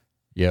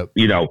 Yep.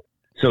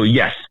 So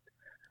yes,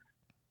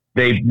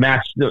 they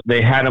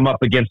had him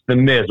up against The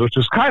Miz, which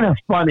was kind of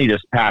funny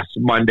this past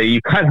Monday.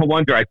 You kind of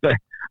wonder,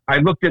 I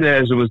looked at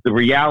it as it was the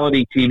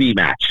reality TV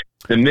match.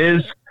 The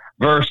Miz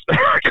versus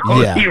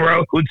Cody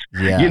Rhodes.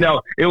 Yeah.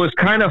 It was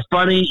kind of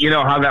funny,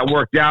 how that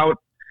worked out.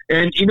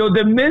 And,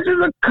 The Miz is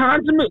a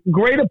consummate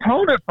great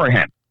opponent for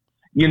him.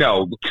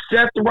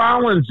 Seth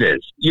Rollins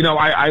is.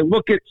 I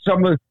look at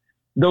some of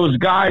those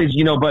guys,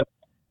 but,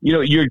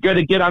 you're going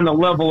to get on the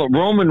level of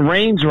Roman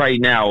Reigns right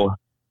now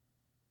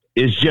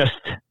is just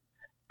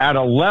at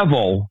a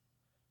level,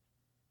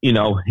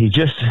 he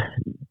just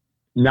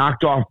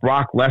knocked off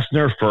Brock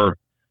Lesnar for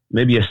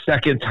maybe a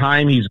second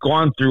time. He's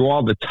gone through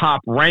all the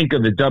top rank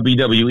of the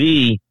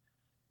WWE.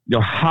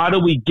 How do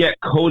we get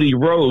Cody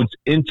Rhodes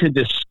into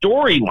this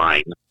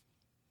storyline?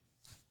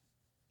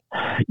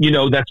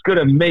 That's going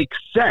to make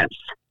sense.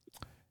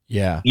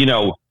 Yeah.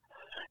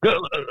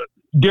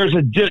 There's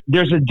a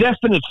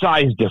definite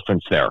size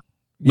difference there.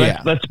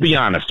 Let's be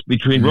honest.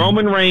 Between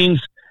Roman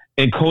Reigns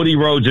and Cody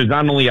Rhodes, there's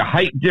not only a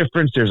height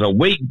difference, there's a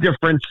weight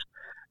difference,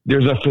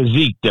 there's a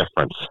physique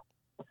difference.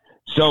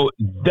 So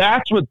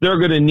that's what they're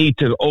going to need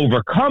to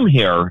overcome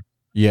here.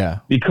 Yeah.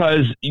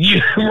 Because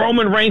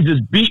Roman Reigns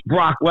has beat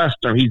Brock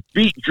Lesnar. He's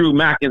beat Drew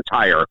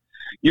McIntyre.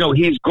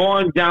 He's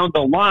gone down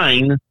the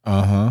line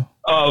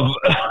of,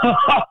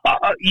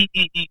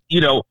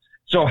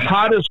 so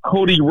how does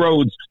Cody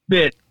Rhodes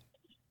fit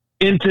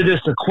into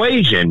this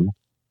equation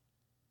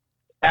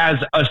as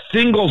a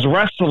singles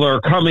wrestler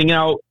coming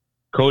out?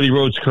 Cody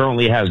Rhodes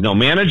currently has no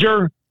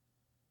manager,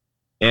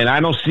 and I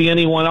don't see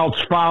anyone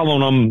else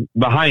following him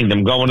behind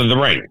him going to the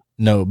ring.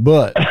 No,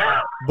 but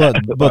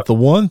the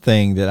one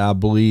thing that I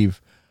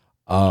believe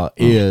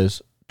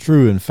is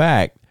true, in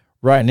fact,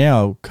 right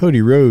now,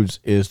 Cody Rhodes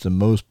is the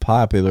most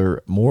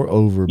popular,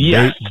 moreover,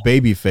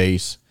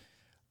 babyface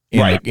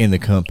in the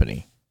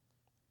company.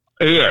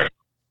 Yeah.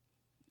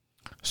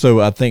 So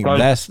I think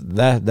that's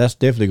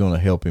definitely going to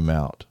help him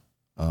out.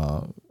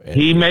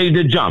 He made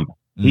the jump.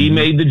 Mm-hmm. He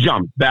made the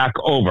jump back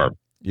over.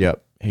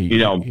 Yep.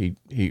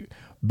 He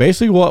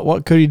basically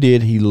what Cody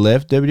did. He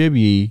left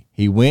WWE.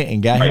 He went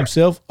and got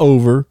himself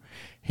over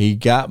He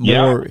got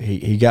more.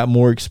 He got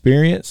more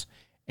experience,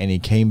 and he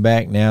came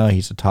back. Now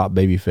he's a top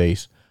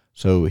babyface.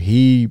 So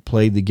he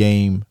played the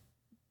game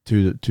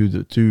to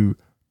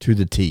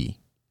the T.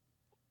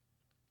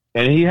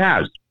 And he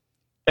has.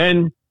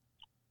 And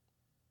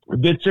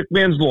Vince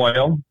McMahon's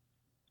loyal.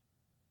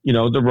 You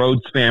know, the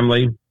Rhodes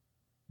family,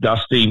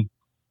 Dusty,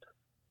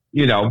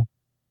 you know.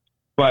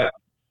 But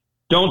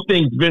don't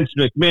think Vince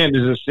McMahon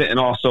is just sitting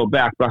also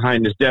back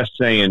behind his desk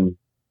saying,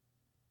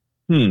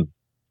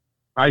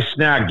 I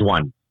snagged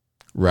one.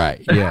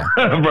 Right, yeah.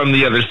 From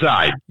the other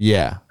side.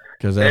 Yeah,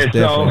 because that's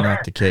definitely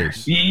not the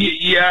case.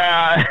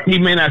 Yeah, he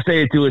may not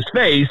say it to his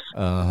face,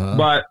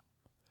 but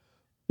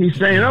he's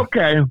saying,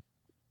 okay,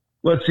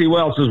 let's see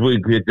what else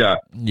we could,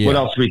 what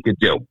else we could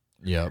do.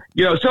 Yeah.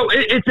 You know, so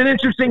it's an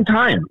interesting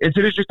time. It's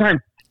an interesting time.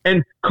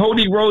 And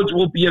Cody Rhodes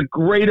will be a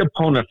great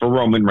opponent for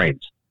Roman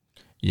Reigns.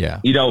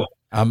 Yeah. You know,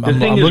 I'm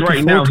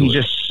right now he's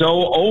just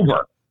so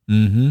over.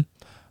 Mm-hmm.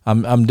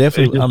 I'm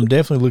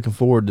definitely looking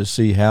forward to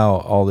see how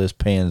all this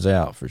pans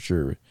out for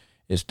sure.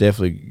 It's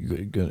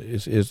definitely good.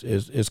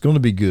 It's going to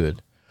be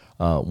good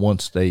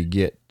once they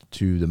get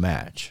to the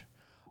match.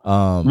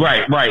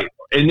 Right.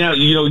 And now,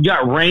 you know, you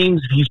got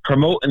Reigns. He's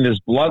promoting this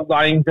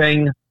bloodline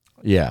thing.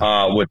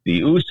 Yeah. With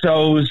the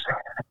Usos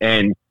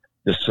and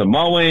the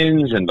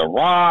Samoans and The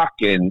Rock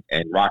and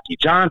Rocky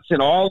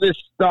Johnson, all this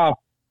stuff.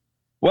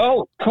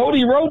 Well,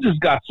 Cody Rhodes has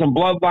got some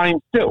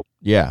bloodlines too.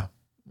 Yeah.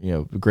 You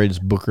know, the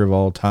greatest booker of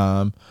all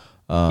time.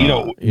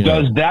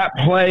 Does that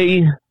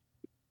play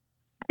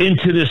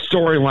into this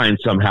storyline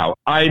somehow?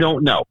 I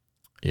don't know.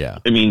 Yeah.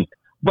 I mean,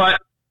 but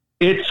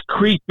it's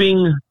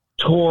creeping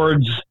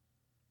towards,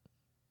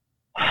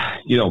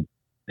 you know,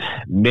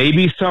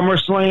 maybe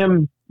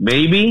SummerSlam,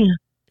 maybe.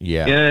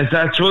 Yeah. And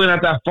that's really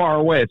not that far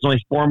away. It's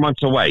only 4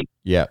 months away.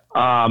 Yeah.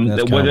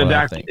 Whether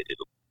that,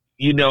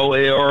 you know,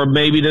 or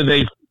maybe do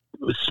they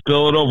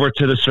spill it over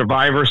to the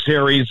Survivor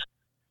Series?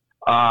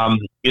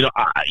 You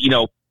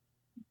know,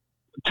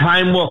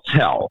 time will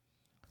tell.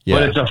 Yeah.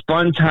 But it's a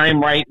fun time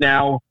right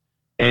now,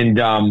 and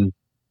they'll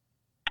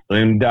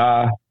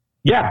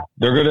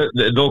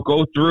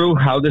go through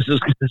how this is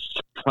going to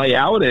play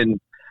out, and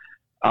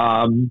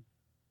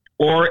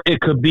or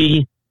it could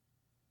be,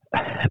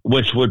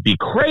 which would be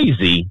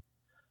crazy.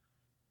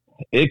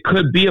 It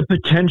could be a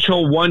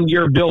potential 1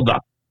 year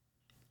buildup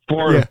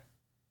for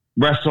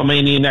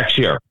WrestleMania next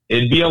year.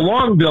 It'd be a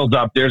long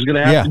buildup. There's going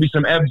to have to be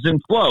some ebbs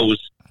and flows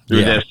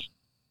through this,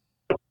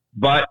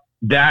 but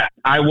that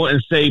I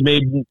wouldn't say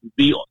maybe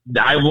be.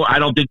 I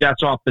don't think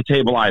that's off the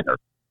table either.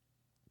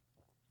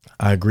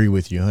 I agree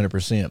with you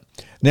 100%.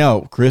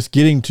 Now, Chris,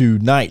 getting to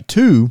night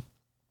 2,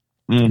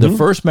 the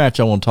first match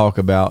I want to talk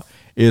about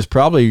is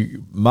probably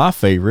my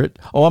favorite.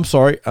 Oh, I'm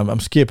sorry, I'm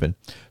skipping.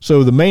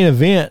 So the main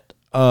event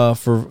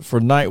for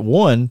night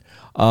 1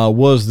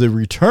 was the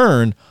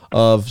return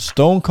of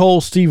Stone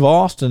Cold Steve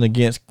Austin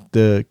against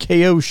the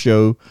KO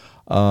Show,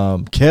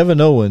 Kevin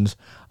Owens.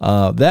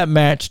 That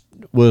match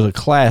was a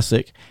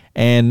classic,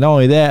 and not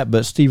only that,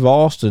 but Steve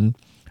Austin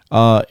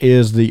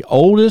is the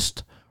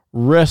oldest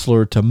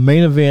wrestler to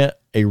main event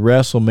a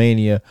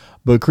WrestleMania.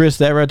 But Chris,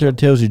 that right there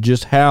tells you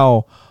just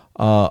how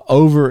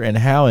over and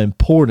how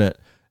important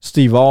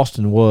Steve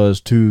Austin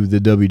was to the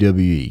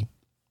WWE.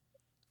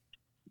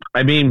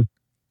 I mean,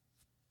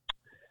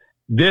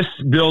 this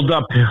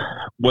build-up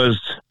was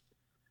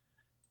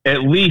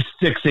at least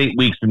 6-8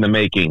 weeks in the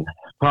making,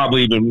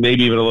 probably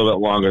maybe even a little bit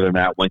longer than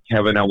that. When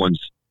Kevin Owens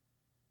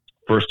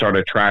first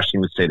started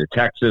trashing the state of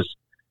Texas,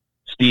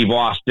 Steve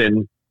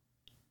Austin,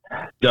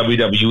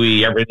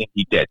 WWE, everything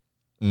he did.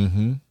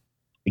 Mm-hmm.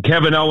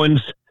 Kevin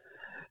Owens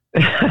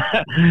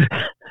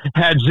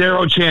had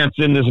zero chance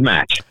in this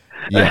match.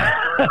 Yeah,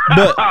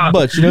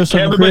 but you know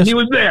something, Kevin, Chris? He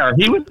was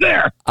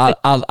there.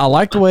 I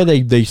like the way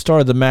they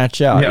started the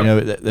match out. You know,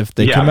 if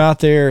they come out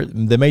there,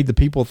 they made the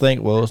people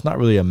think, well, it's not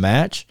really a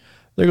match.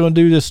 They're going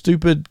to do this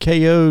stupid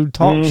KO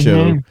talk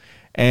show,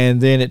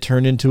 and then it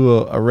turned into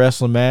a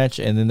wrestling match,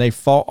 and then they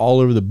fought all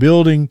over the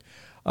building,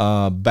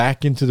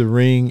 back into the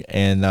ring,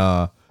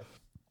 and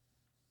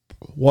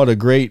what a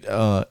great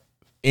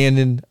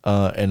ending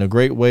and a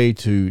great way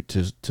to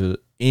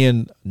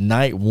end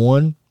night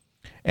 1.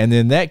 And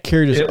then that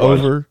carried us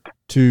over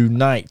to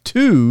night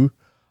 2.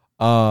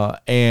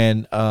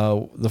 And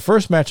the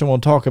first match I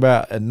want to talk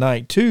about at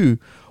night 2,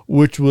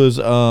 which was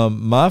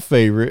my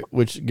favorite,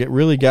 which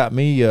really got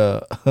me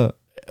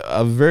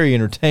very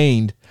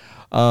entertained.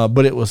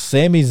 But it was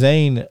Sami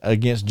Zayn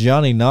against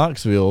Johnny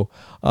Knoxville.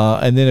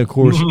 And then, of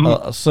course,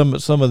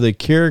 some of the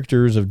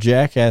characters of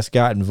Jackass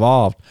got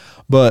involved.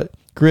 But,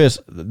 Chris,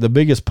 the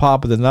biggest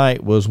pop of the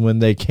night was when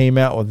they came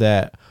out with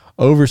that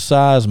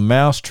oversized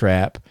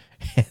mousetrap.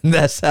 And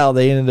that's how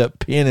they ended up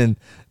pinning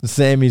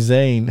Sami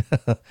Zayn.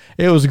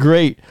 It was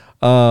great,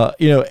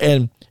 you know,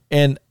 and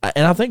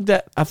I think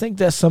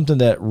that's something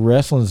that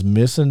wrestling's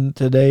missing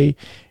today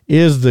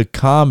is the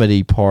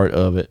comedy part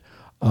of it.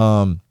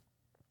 You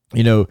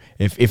know,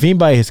 if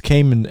anybody has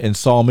came and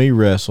saw me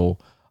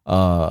wrestle,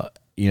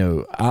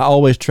 I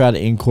always try to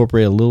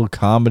incorporate a little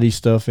comedy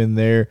stuff in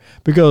there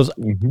because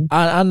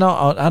I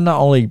not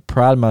only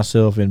pride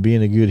myself in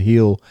being a good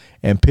heel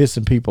and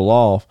pissing people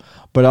off,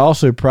 but I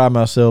also pride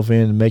myself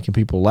in making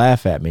people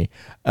laugh at me.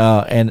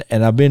 And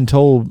I've been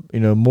told,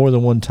 more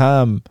than one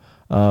time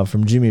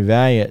from Jimmy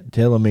Valiant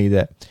telling me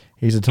that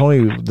he said,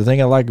 Tony, the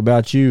thing I like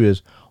about you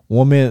is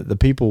 1 minute the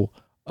people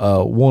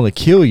want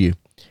to kill you,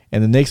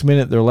 and the next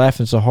minute they're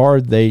laughing so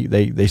hard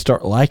they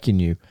start liking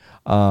you.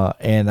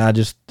 And I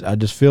just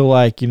feel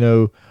like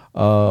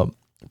pro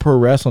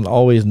wrestling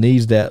always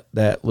needs that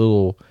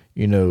little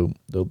the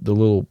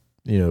little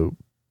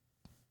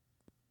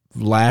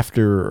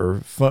laughter or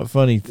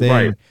funny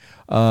thing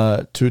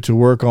to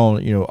work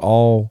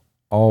on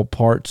all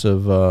parts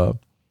of a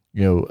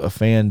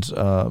fan's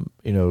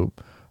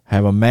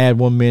have a mad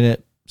 1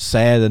 minute,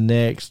 sad the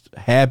next,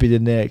 happy the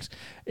next,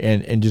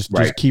 and just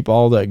keep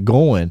all that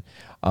going.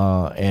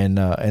 And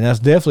that's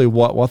definitely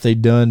what they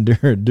done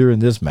during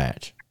this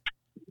match.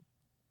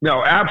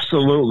 No,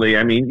 absolutely.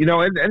 I mean,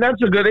 and that's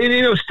a good,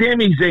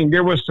 Sami Zayn,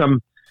 there was some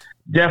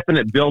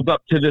definite build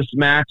up to this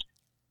match.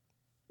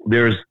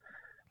 There's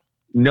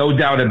no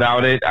doubt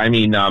about it. I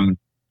mean,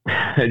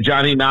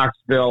 Johnny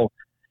Knoxville,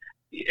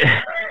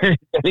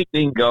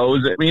 anything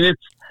goes. I mean,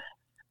 it's,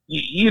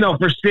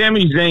 for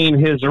Sami Zayn,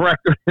 his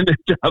record in the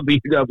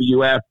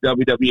WWF,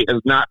 WWE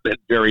has not been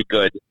very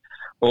good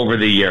over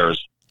the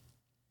years.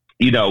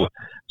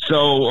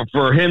 So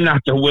for him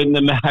not to win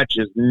the match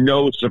is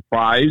no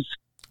surprise.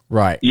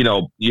 Right.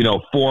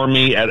 For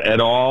me at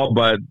all,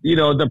 but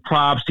the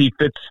props, he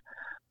fits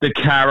the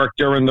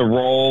character and the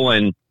role,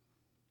 and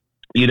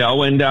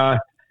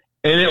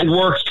it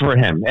works for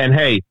him. And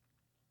hey,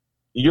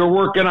 you're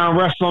working on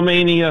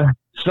WrestleMania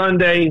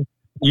Sunday,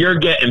 you're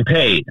getting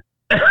paid.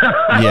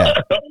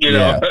 Yeah.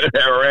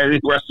 Or any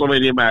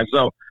WrestleMania match.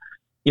 So,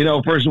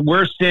 for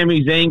where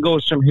Sami Zayn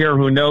goes from here,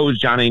 who knows?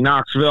 Johnny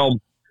Knoxville,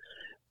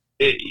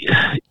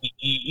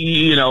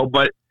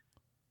 but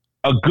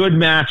a good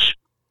match.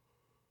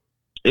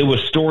 It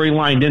was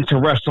storylined into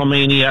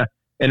WrestleMania,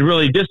 and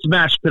really, this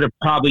match could have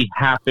probably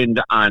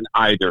happened on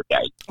either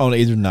day, on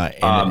either night,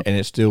 and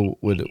it still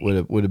would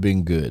have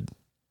been good.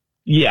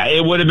 Yeah,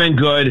 it would have been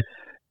good.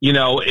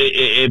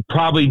 It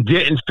probably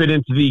didn't fit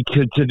into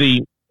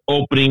the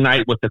opening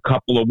night with a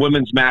couple of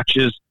women's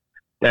matches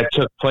that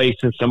took place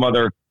and some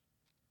other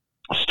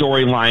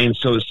storylines.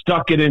 So it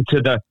stuck it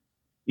into the,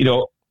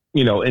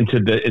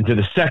 into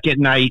the second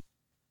night,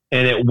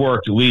 and it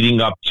worked leading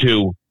up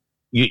to.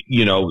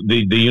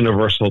 The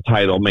Universal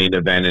title main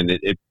event, and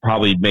it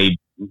probably made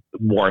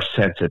more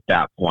sense at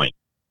that point.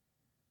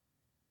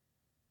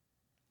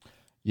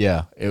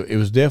 Yeah, it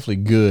was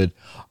definitely good.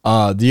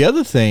 The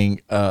other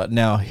thing,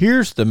 now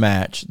here's the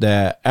match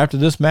that after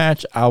this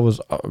match, I was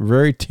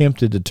very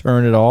tempted to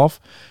turn it off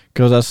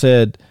because I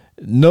said,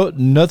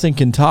 nothing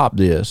can top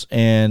this.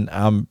 And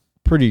I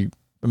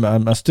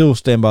still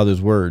stand by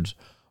those words,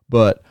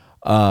 but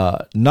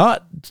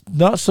not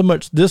so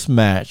much this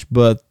match,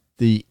 but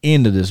the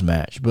end of this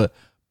match. But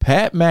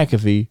Pat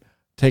McAfee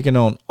taking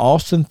on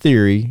Austin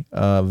Theory,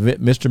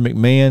 Mr.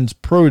 McMahon's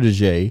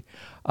protege.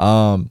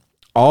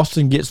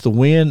 Austin gets the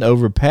win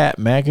over Pat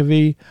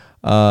McAfee.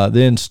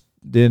 Then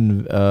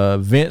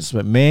Vince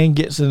McMahon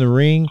gets in the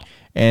ring,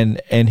 and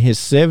his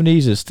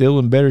 70s is still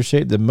in better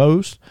shape than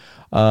most.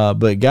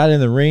 But got in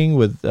the ring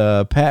with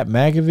Pat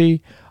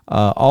McAfee.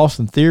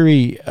 Austin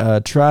Theory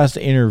tries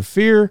to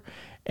interfere,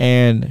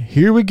 and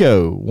here we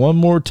go one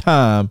more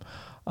time.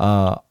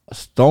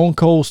 Stone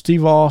Cold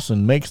Steve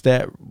Austin makes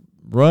that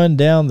run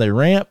down the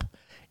ramp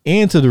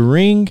into the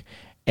ring,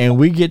 and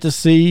we get to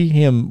see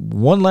him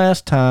one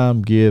last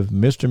time give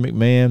Mr.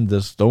 McMahon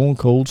the Stone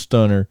Cold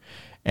Stunner.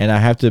 And I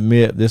have to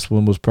admit, this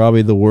one was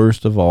probably the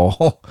worst of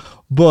all.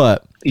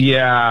 But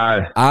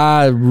yeah,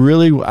 I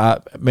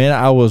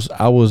was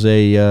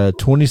a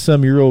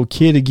 20-some-year-old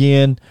kid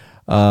again,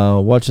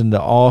 watching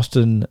the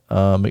Austin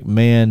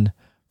McMahon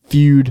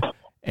feud.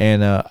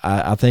 And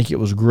I think it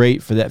was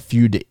great for that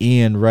feud to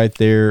end right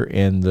there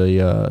in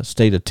the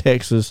state of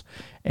Texas.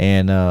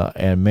 And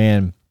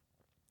man,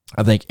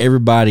 I think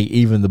everybody,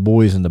 even the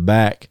boys in the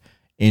back,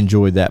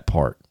 enjoyed that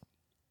part.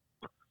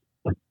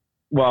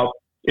 Well,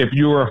 if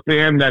you were a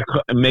fan that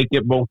couldn't make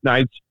it both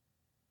nights,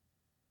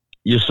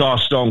 you saw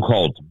Stone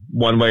Cold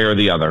one way or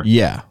the other.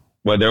 Yeah.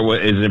 Whether it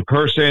was in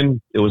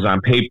person, it was on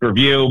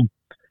pay-per-view.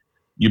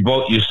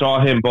 You saw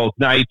him both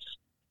nights.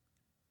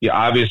 Yeah,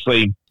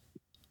 obviously,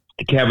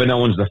 Kevin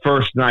Owens the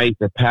first night,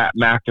 the Pat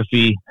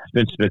McAfee,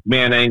 Vince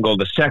McMahon angle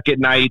the second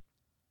night.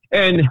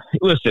 And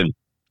listen,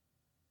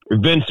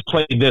 Vince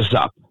played this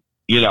up.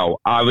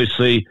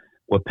 Obviously,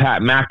 with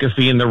Pat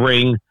McAfee in the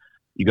ring,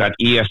 you got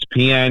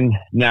ESPN,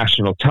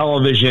 national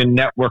television,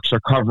 networks are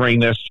covering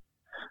this.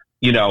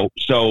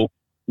 So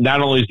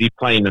not only is he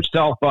playing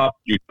himself up,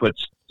 you put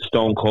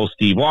Stone Cold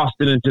Steve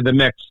Austin into the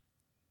mix,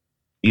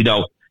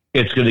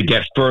 it's going to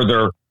get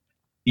further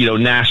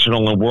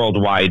national and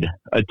worldwide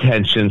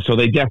attention. So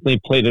they definitely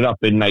played it up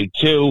in night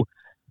two.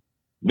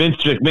 Vince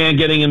McMahon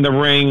getting in the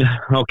ring.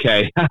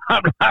 Okay.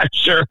 I'm not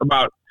sure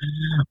about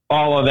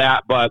all of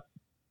that, but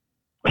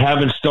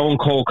having Stone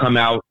Cold come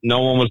out, no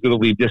one was going to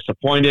be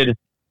disappointed.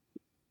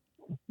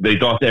 They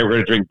thought they were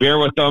going to drink beer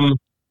with them.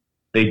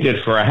 They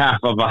did for a half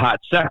of a hot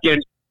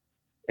second,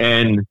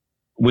 and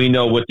we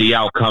know what the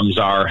outcomes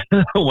are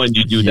when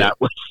you do that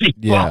with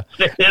Steve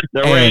Austin in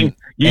the ring.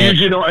 You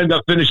usually don't end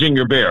up finishing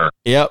your beer.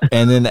 Yep.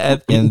 And then,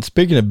 and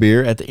speaking of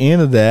beer, at the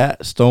end of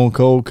that, Stone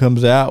Cold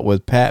comes out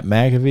with Pat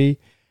McAfee,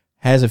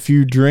 has a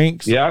few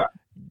drinks,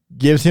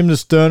 gives him the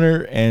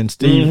stunner, and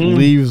Steve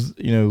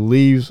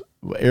leaves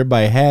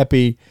everybody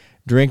happy,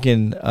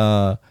 drinking,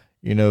 the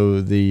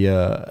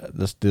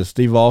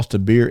Steve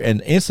Austin beer.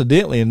 And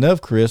incidentally enough,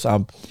 Chris,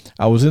 I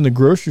was in the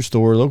grocery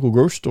store, local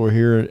grocery store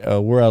here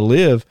where I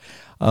live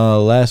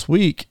last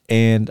week,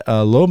 and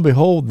lo and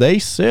behold, they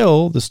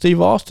sell the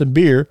Steve Austin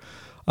beer.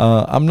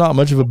 I'm not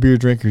much of a beer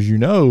drinker, as you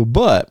know,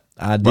 but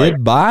I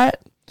did buy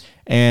it,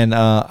 and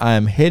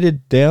I'm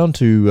headed down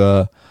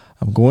to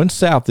I'm going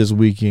south this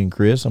weekend,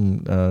 Chris.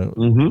 I'm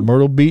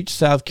Myrtle Beach,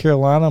 South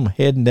Carolina. I'm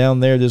heading down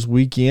there this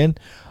weekend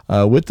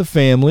with the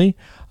family.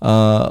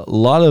 A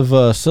lot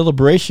of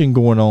celebration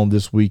going on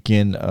this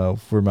weekend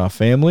for my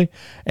family.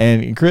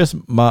 And Chris,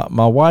 my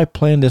wife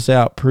planned this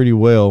out pretty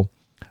well.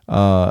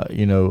 5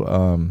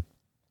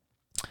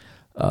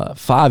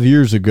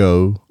 years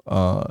ago,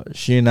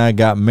 she and I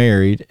got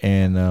married,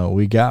 and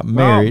we got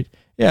married. Wow.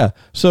 Yeah.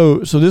 So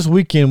this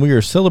weekend we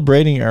are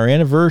celebrating our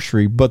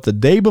anniversary, but the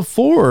day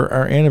before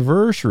our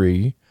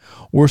anniversary,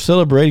 we're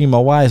celebrating my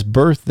wife's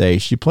birthday.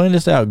 She planned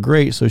this out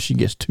great, so she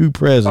gets 2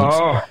 presents.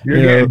 Oh, you're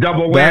getting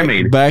double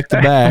whammy. Back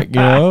to back,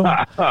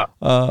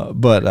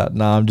 But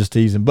I'm just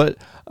teasing. But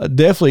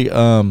definitely,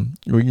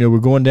 we're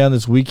going down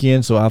this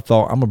weekend, so I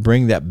thought I'm going to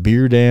bring that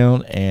beer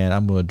down, and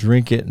I'm going to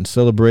drink it and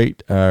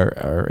celebrate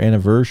our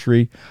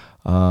anniversary.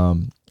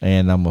 And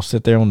I'm going to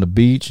sit there on the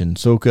beach and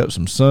soak up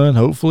some sun,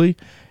 hopefully,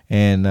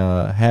 and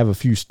have a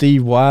few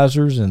Steve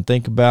Weisers and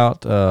think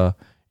about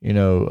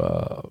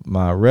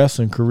my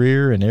wrestling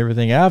career and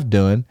everything I've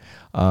done,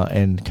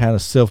 and kind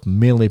of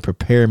mentally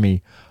prepare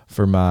me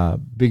for my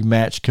big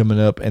match coming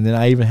up. And then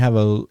I even have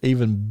a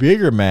even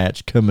bigger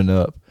match coming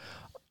up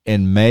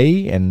in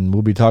May, and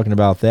we'll be talking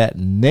about that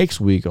next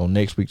week on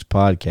next week's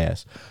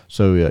podcast.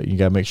 So you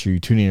got to make sure you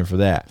tune in for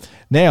that.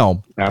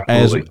 Now,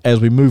 as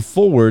we move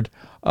forward,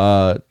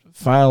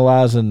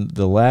 finalizing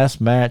the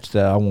last match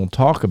that I want to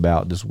talk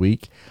about this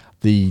week,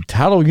 the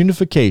title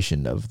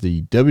unification of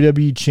the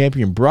WWE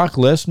Champion Brock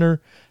Lesnar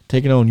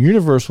taking on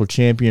Universal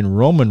Champion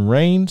Roman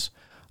Reigns.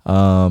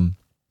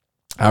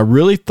 I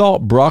really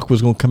thought Brock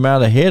was going to come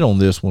out ahead on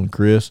this one,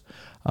 Chris,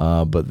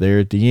 but there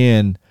at the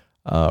end,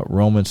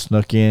 Roman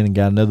snuck in and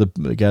got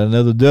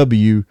another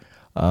W,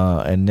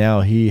 and now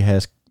he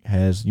has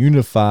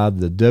unified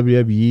the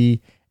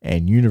WWE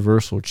and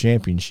Universal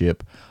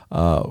Championship.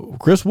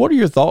 Chris, what are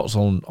your thoughts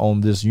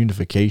on this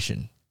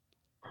unification?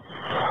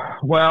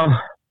 Well,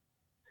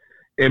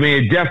 I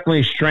mean, it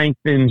definitely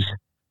strengthens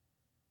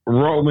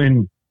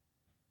Roman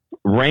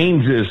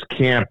Reigns'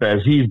 camp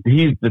as he's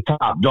the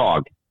top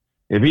dog.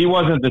 If he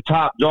wasn't the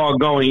top dog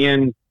going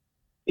in,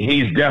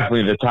 he's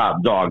definitely the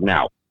top dog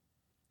now.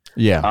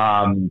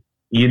 Yeah.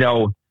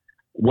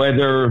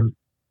 Whether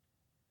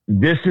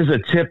this is a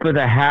tip of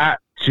the hat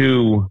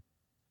to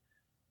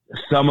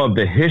some of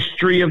the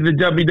history of the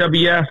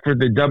WWF or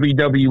the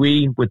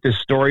WWE with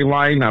this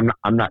storyline,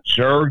 I'm not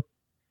sure.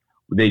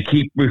 They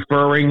keep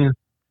referring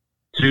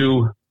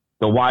to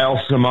the Wild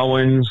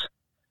Samoans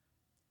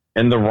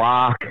and The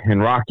Rock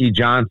and Rocky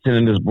Johnson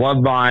and his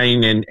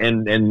bloodline,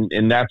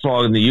 and that's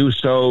all in the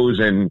Usos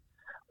and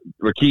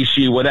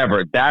Rikishi,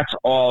 whatever. That's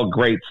all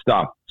great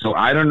stuff. So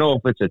I don't know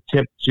if it's a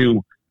tip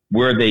to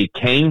where they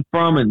came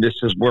from, and this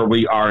is where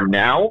we are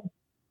now,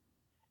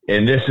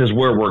 and this is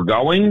where we're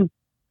going.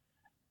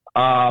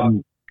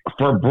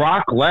 For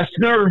Brock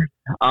Lesnar,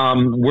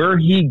 where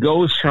he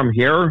goes from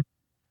here,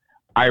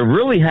 I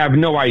really have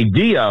no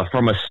idea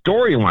from a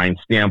storyline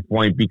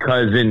standpoint,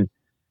 because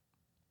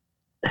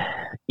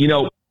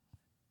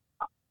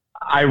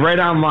I read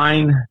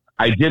online,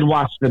 I did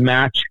watch the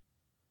match.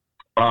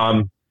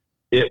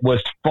 It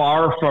was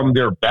far from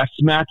their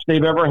best match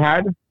they've ever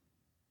had.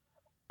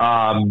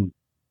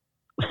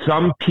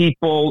 Some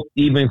people,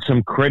 even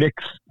some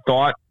critics,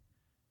 thought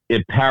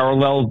it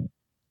paralleled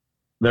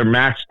their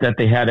match that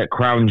they had at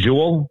Crown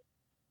Jewel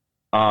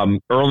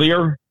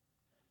earlier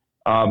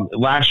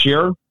last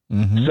year.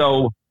 Mm-hmm.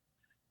 So,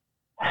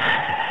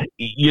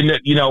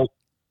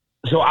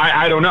 so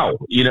I don't know.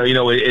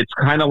 It's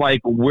kind of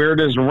like, where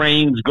does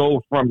Reigns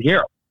go from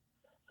here?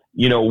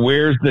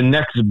 Where's the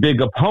next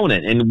big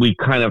opponent? And we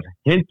kind of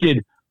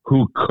hinted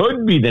who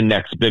could be the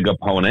next big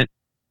opponent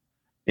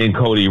in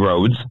Cody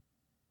Rhodes,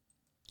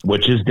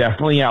 which is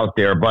definitely out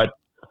there. But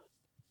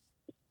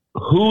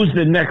who's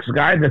the next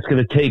guy that's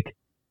going to take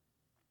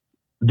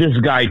this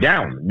guy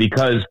down?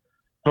 Because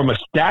from a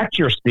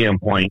stature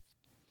standpoint,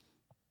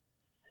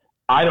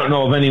 I don't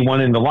know of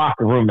anyone in the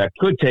locker room that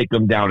could take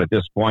him down at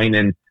this point,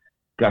 and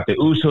got the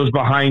Usos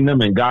behind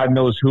them and God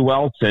knows who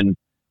else. And,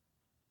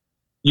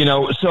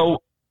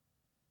 so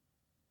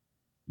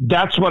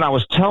that's what I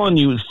was telling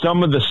you.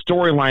 Some of the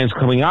storylines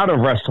coming out of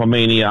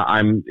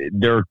WrestleMania,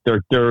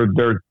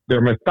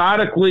 they're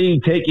methodically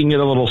taking it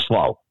a little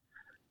slow,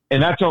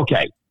 and that's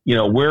okay. You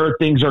know, where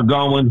things are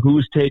going,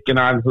 who's taking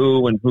on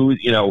who, and who,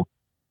 you know,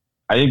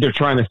 I think they're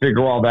trying to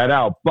figure all that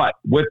out. But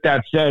with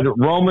that said,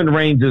 Roman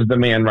Reigns is the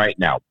man right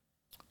now.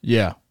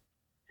 Yeah.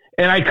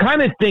 And I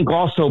kind of think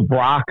also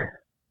Brock,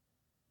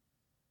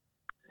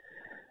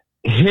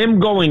 him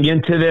going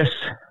into this,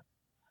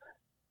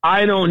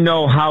 I don't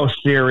know how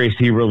serious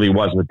he really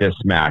was with this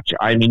match.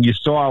 I mean, you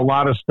saw a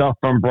lot of stuff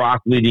from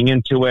Brock leading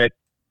into it.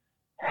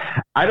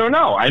 I don't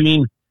know. I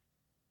mean,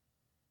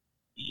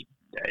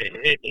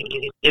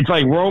 it's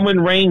like Roman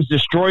Reigns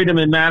destroyed him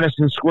in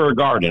Madison Square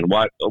Garden.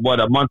 What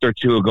a month or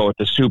two ago at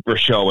the Super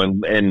Show,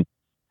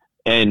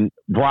 and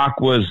Brock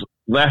was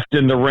left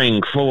in the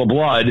ring full of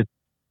blood.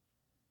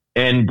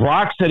 And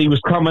Brock said he was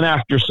coming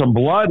after some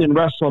blood in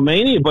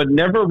WrestleMania, but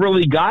never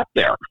really got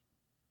there.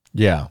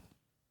 Yeah.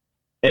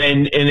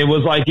 And it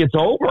was like it's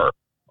over.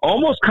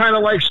 Almost kind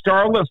of like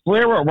Charlotte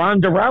Flair or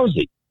Ronda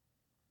Rousey.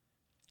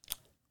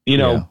 You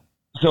know, yeah.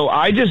 So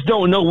I just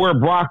don't know where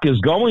Brock is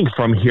going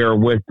from here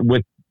with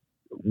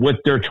what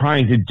they're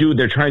trying to do.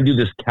 They're trying to do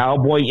this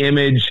cowboy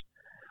image.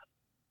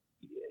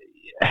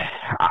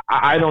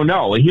 I don't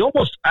know. He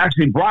almost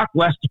actually, Brock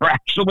Lesnar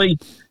actually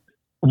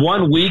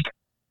 1 week,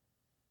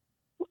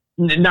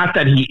 not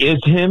that he is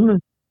him,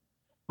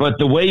 but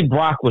the way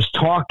Brock was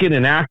talking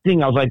and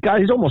acting, I was like,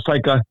 God, he's almost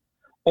like a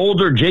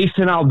older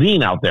Jason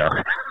Aldean out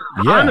there.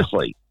 Yeah.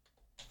 Honestly.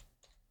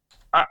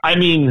 I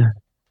mean,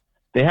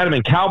 they had him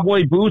in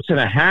cowboy boots and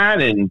a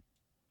hat and,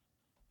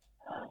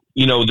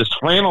 you know, this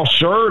flannel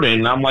shirt.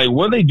 And I'm like,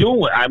 what are they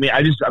doing? I mean,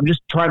 I'm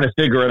just trying to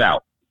figure it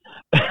out.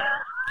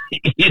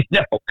 You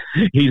know,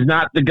 he's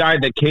not the guy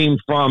that came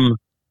from,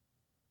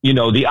 you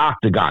know, the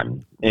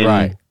Octagon and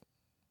right.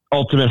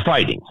 Ultimate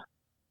Fighting.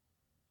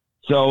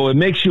 So it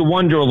makes you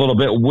wonder a little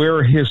bit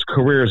where his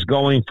career is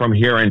going from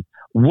here and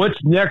what's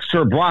next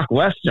for Brock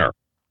Lesnar.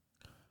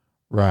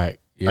 Right.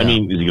 Yeah. I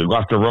mean, is he going to go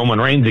after Roman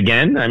Reigns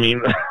again? I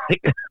mean,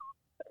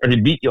 or he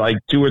beat you like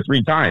 2 or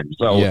 3 times.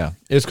 So yeah,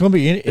 it's going to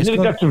be. It's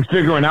got some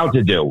figuring out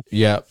to do.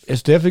 Yeah,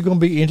 it's definitely going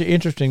to be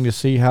interesting to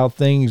see how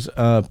things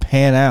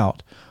pan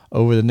out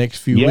over the next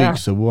few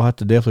weeks. So we'll have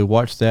to definitely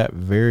watch that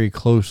very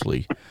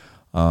closely,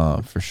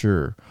 for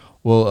sure.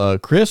 Well,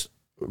 Chris,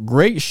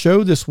 great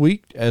show this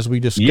week as we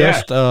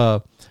discussed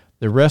the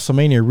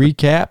WrestleMania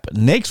recap.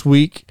 Next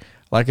week,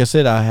 like I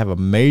said, I have a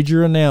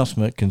major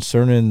announcement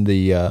concerning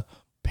the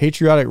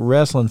Patriotic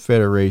Wrestling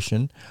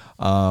Federation,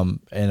 and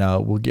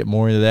we'll get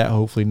more into that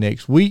hopefully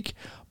next week.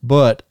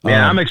 But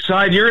I'm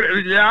excited.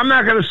 I'm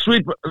not going to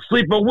sleep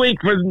a wink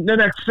for the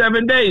next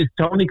 7 days,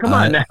 Tony. Come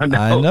on now. I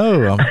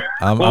know.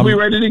 We'll be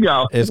ready to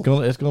go. It's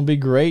gonna be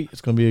great. It's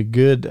gonna be a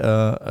good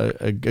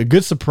a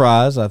good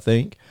surprise, I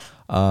think.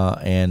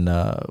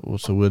 So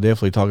we'll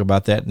definitely talk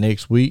about that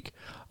next week.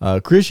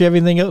 Chris, you have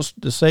anything else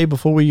to say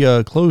before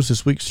we close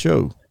this week's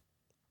show?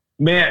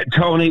 Man,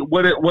 Tony,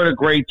 what a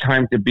great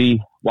time to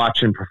be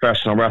watching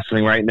professional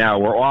wrestling right now.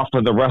 We're off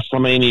of the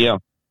WrestleMania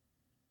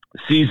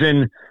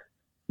season.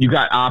 You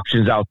got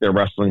options out there,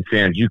 wrestling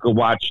fans. You could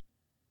watch,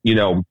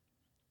 TNA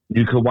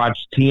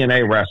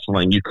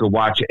wrestling. You could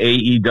watch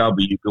AEW.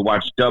 You could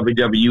watch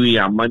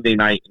WWE on Monday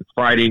night and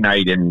Friday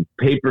night and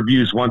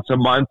pay-per-views once a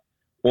month.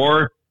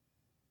 Or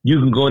you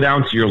can go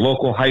down to your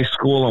local high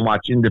school and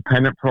watch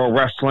independent pro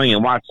wrestling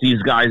and watch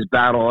these guys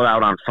battle it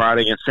out on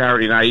Friday and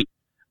Saturday night.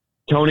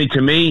 Tony,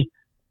 to me,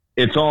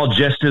 it's all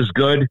just as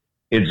good.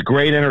 It's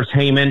great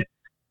entertainment.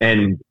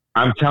 And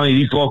I'm telling you,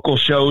 these local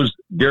shows,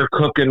 they're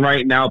cooking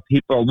right now.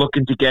 People are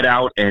looking to get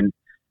out, and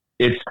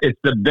it's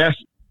the best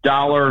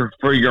dollar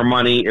for your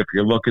money if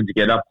you're looking to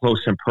get up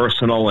close and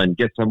personal and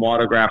get some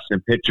autographs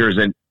and pictures.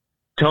 And,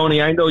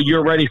 Tony, I know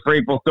you're ready for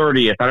April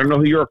 30th. I don't know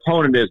who your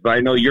opponent is, but I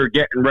know you're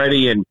getting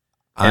ready and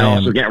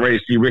also getting ready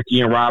to see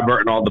Ricky and Robert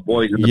and all the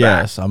boys in the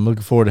back. Yes, I'm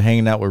looking forward to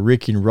hanging out with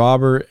Ricky and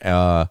Robert.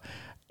 Now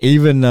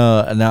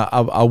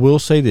I will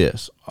say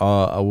this.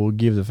 I will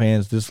give the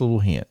fans this little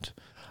hint.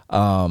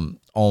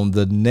 On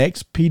the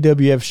next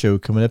PWF show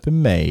coming up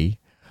in May,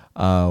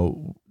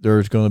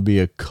 there's going to be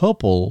a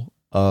couple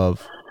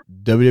of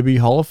WWE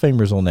Hall of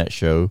Famers on that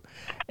show,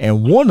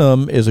 and one of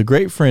them is a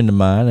great friend of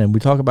mine, and we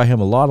talk about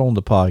him a lot on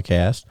the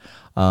podcast,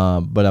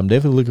 but I'm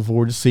definitely looking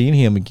forward to seeing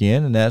him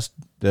again, and that's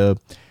the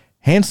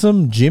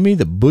handsome Jimmy,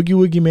 the Boogie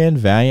Woogie Man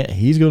Valiant.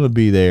 He's going to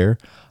be there.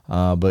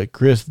 But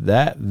Chris,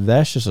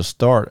 that's just a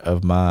start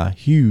of my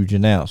huge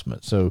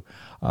announcement. So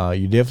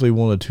you definitely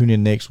want to tune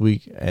in next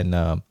week and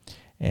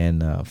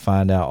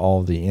find out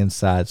all the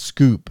inside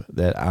scoop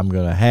that I'm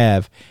going to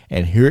have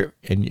and hear it,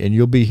 and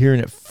you'll be hearing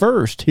it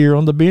first here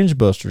on the Binge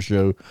Buster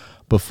Show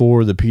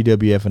before the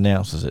PWF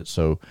announces it.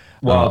 So,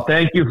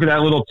 thank you for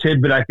that little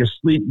tidbit. I can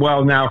sleep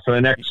well now for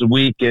the next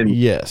week, and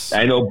yes,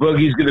 I know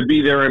Boogie's going to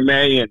be there in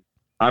May, and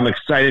I'm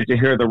excited to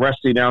hear the rest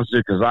of the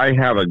announcements because I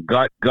have a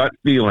gut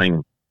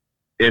feeling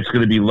it's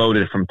going to be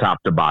loaded from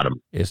top to bottom.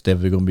 It's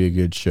definitely going to be a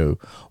good show.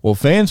 Well,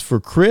 fans,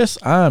 for Chris,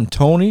 I'm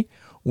Tony.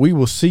 We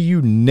will see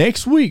you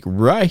next week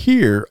right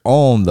here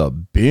on the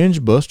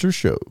Binge Buster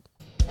Show.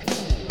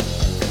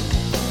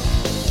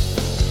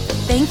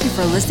 Thank you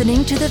for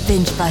listening to the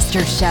Binge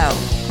Buster Show.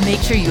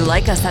 Make sure you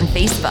like us on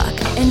Facebook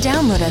and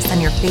download us on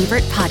your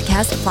favorite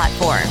podcast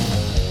platform.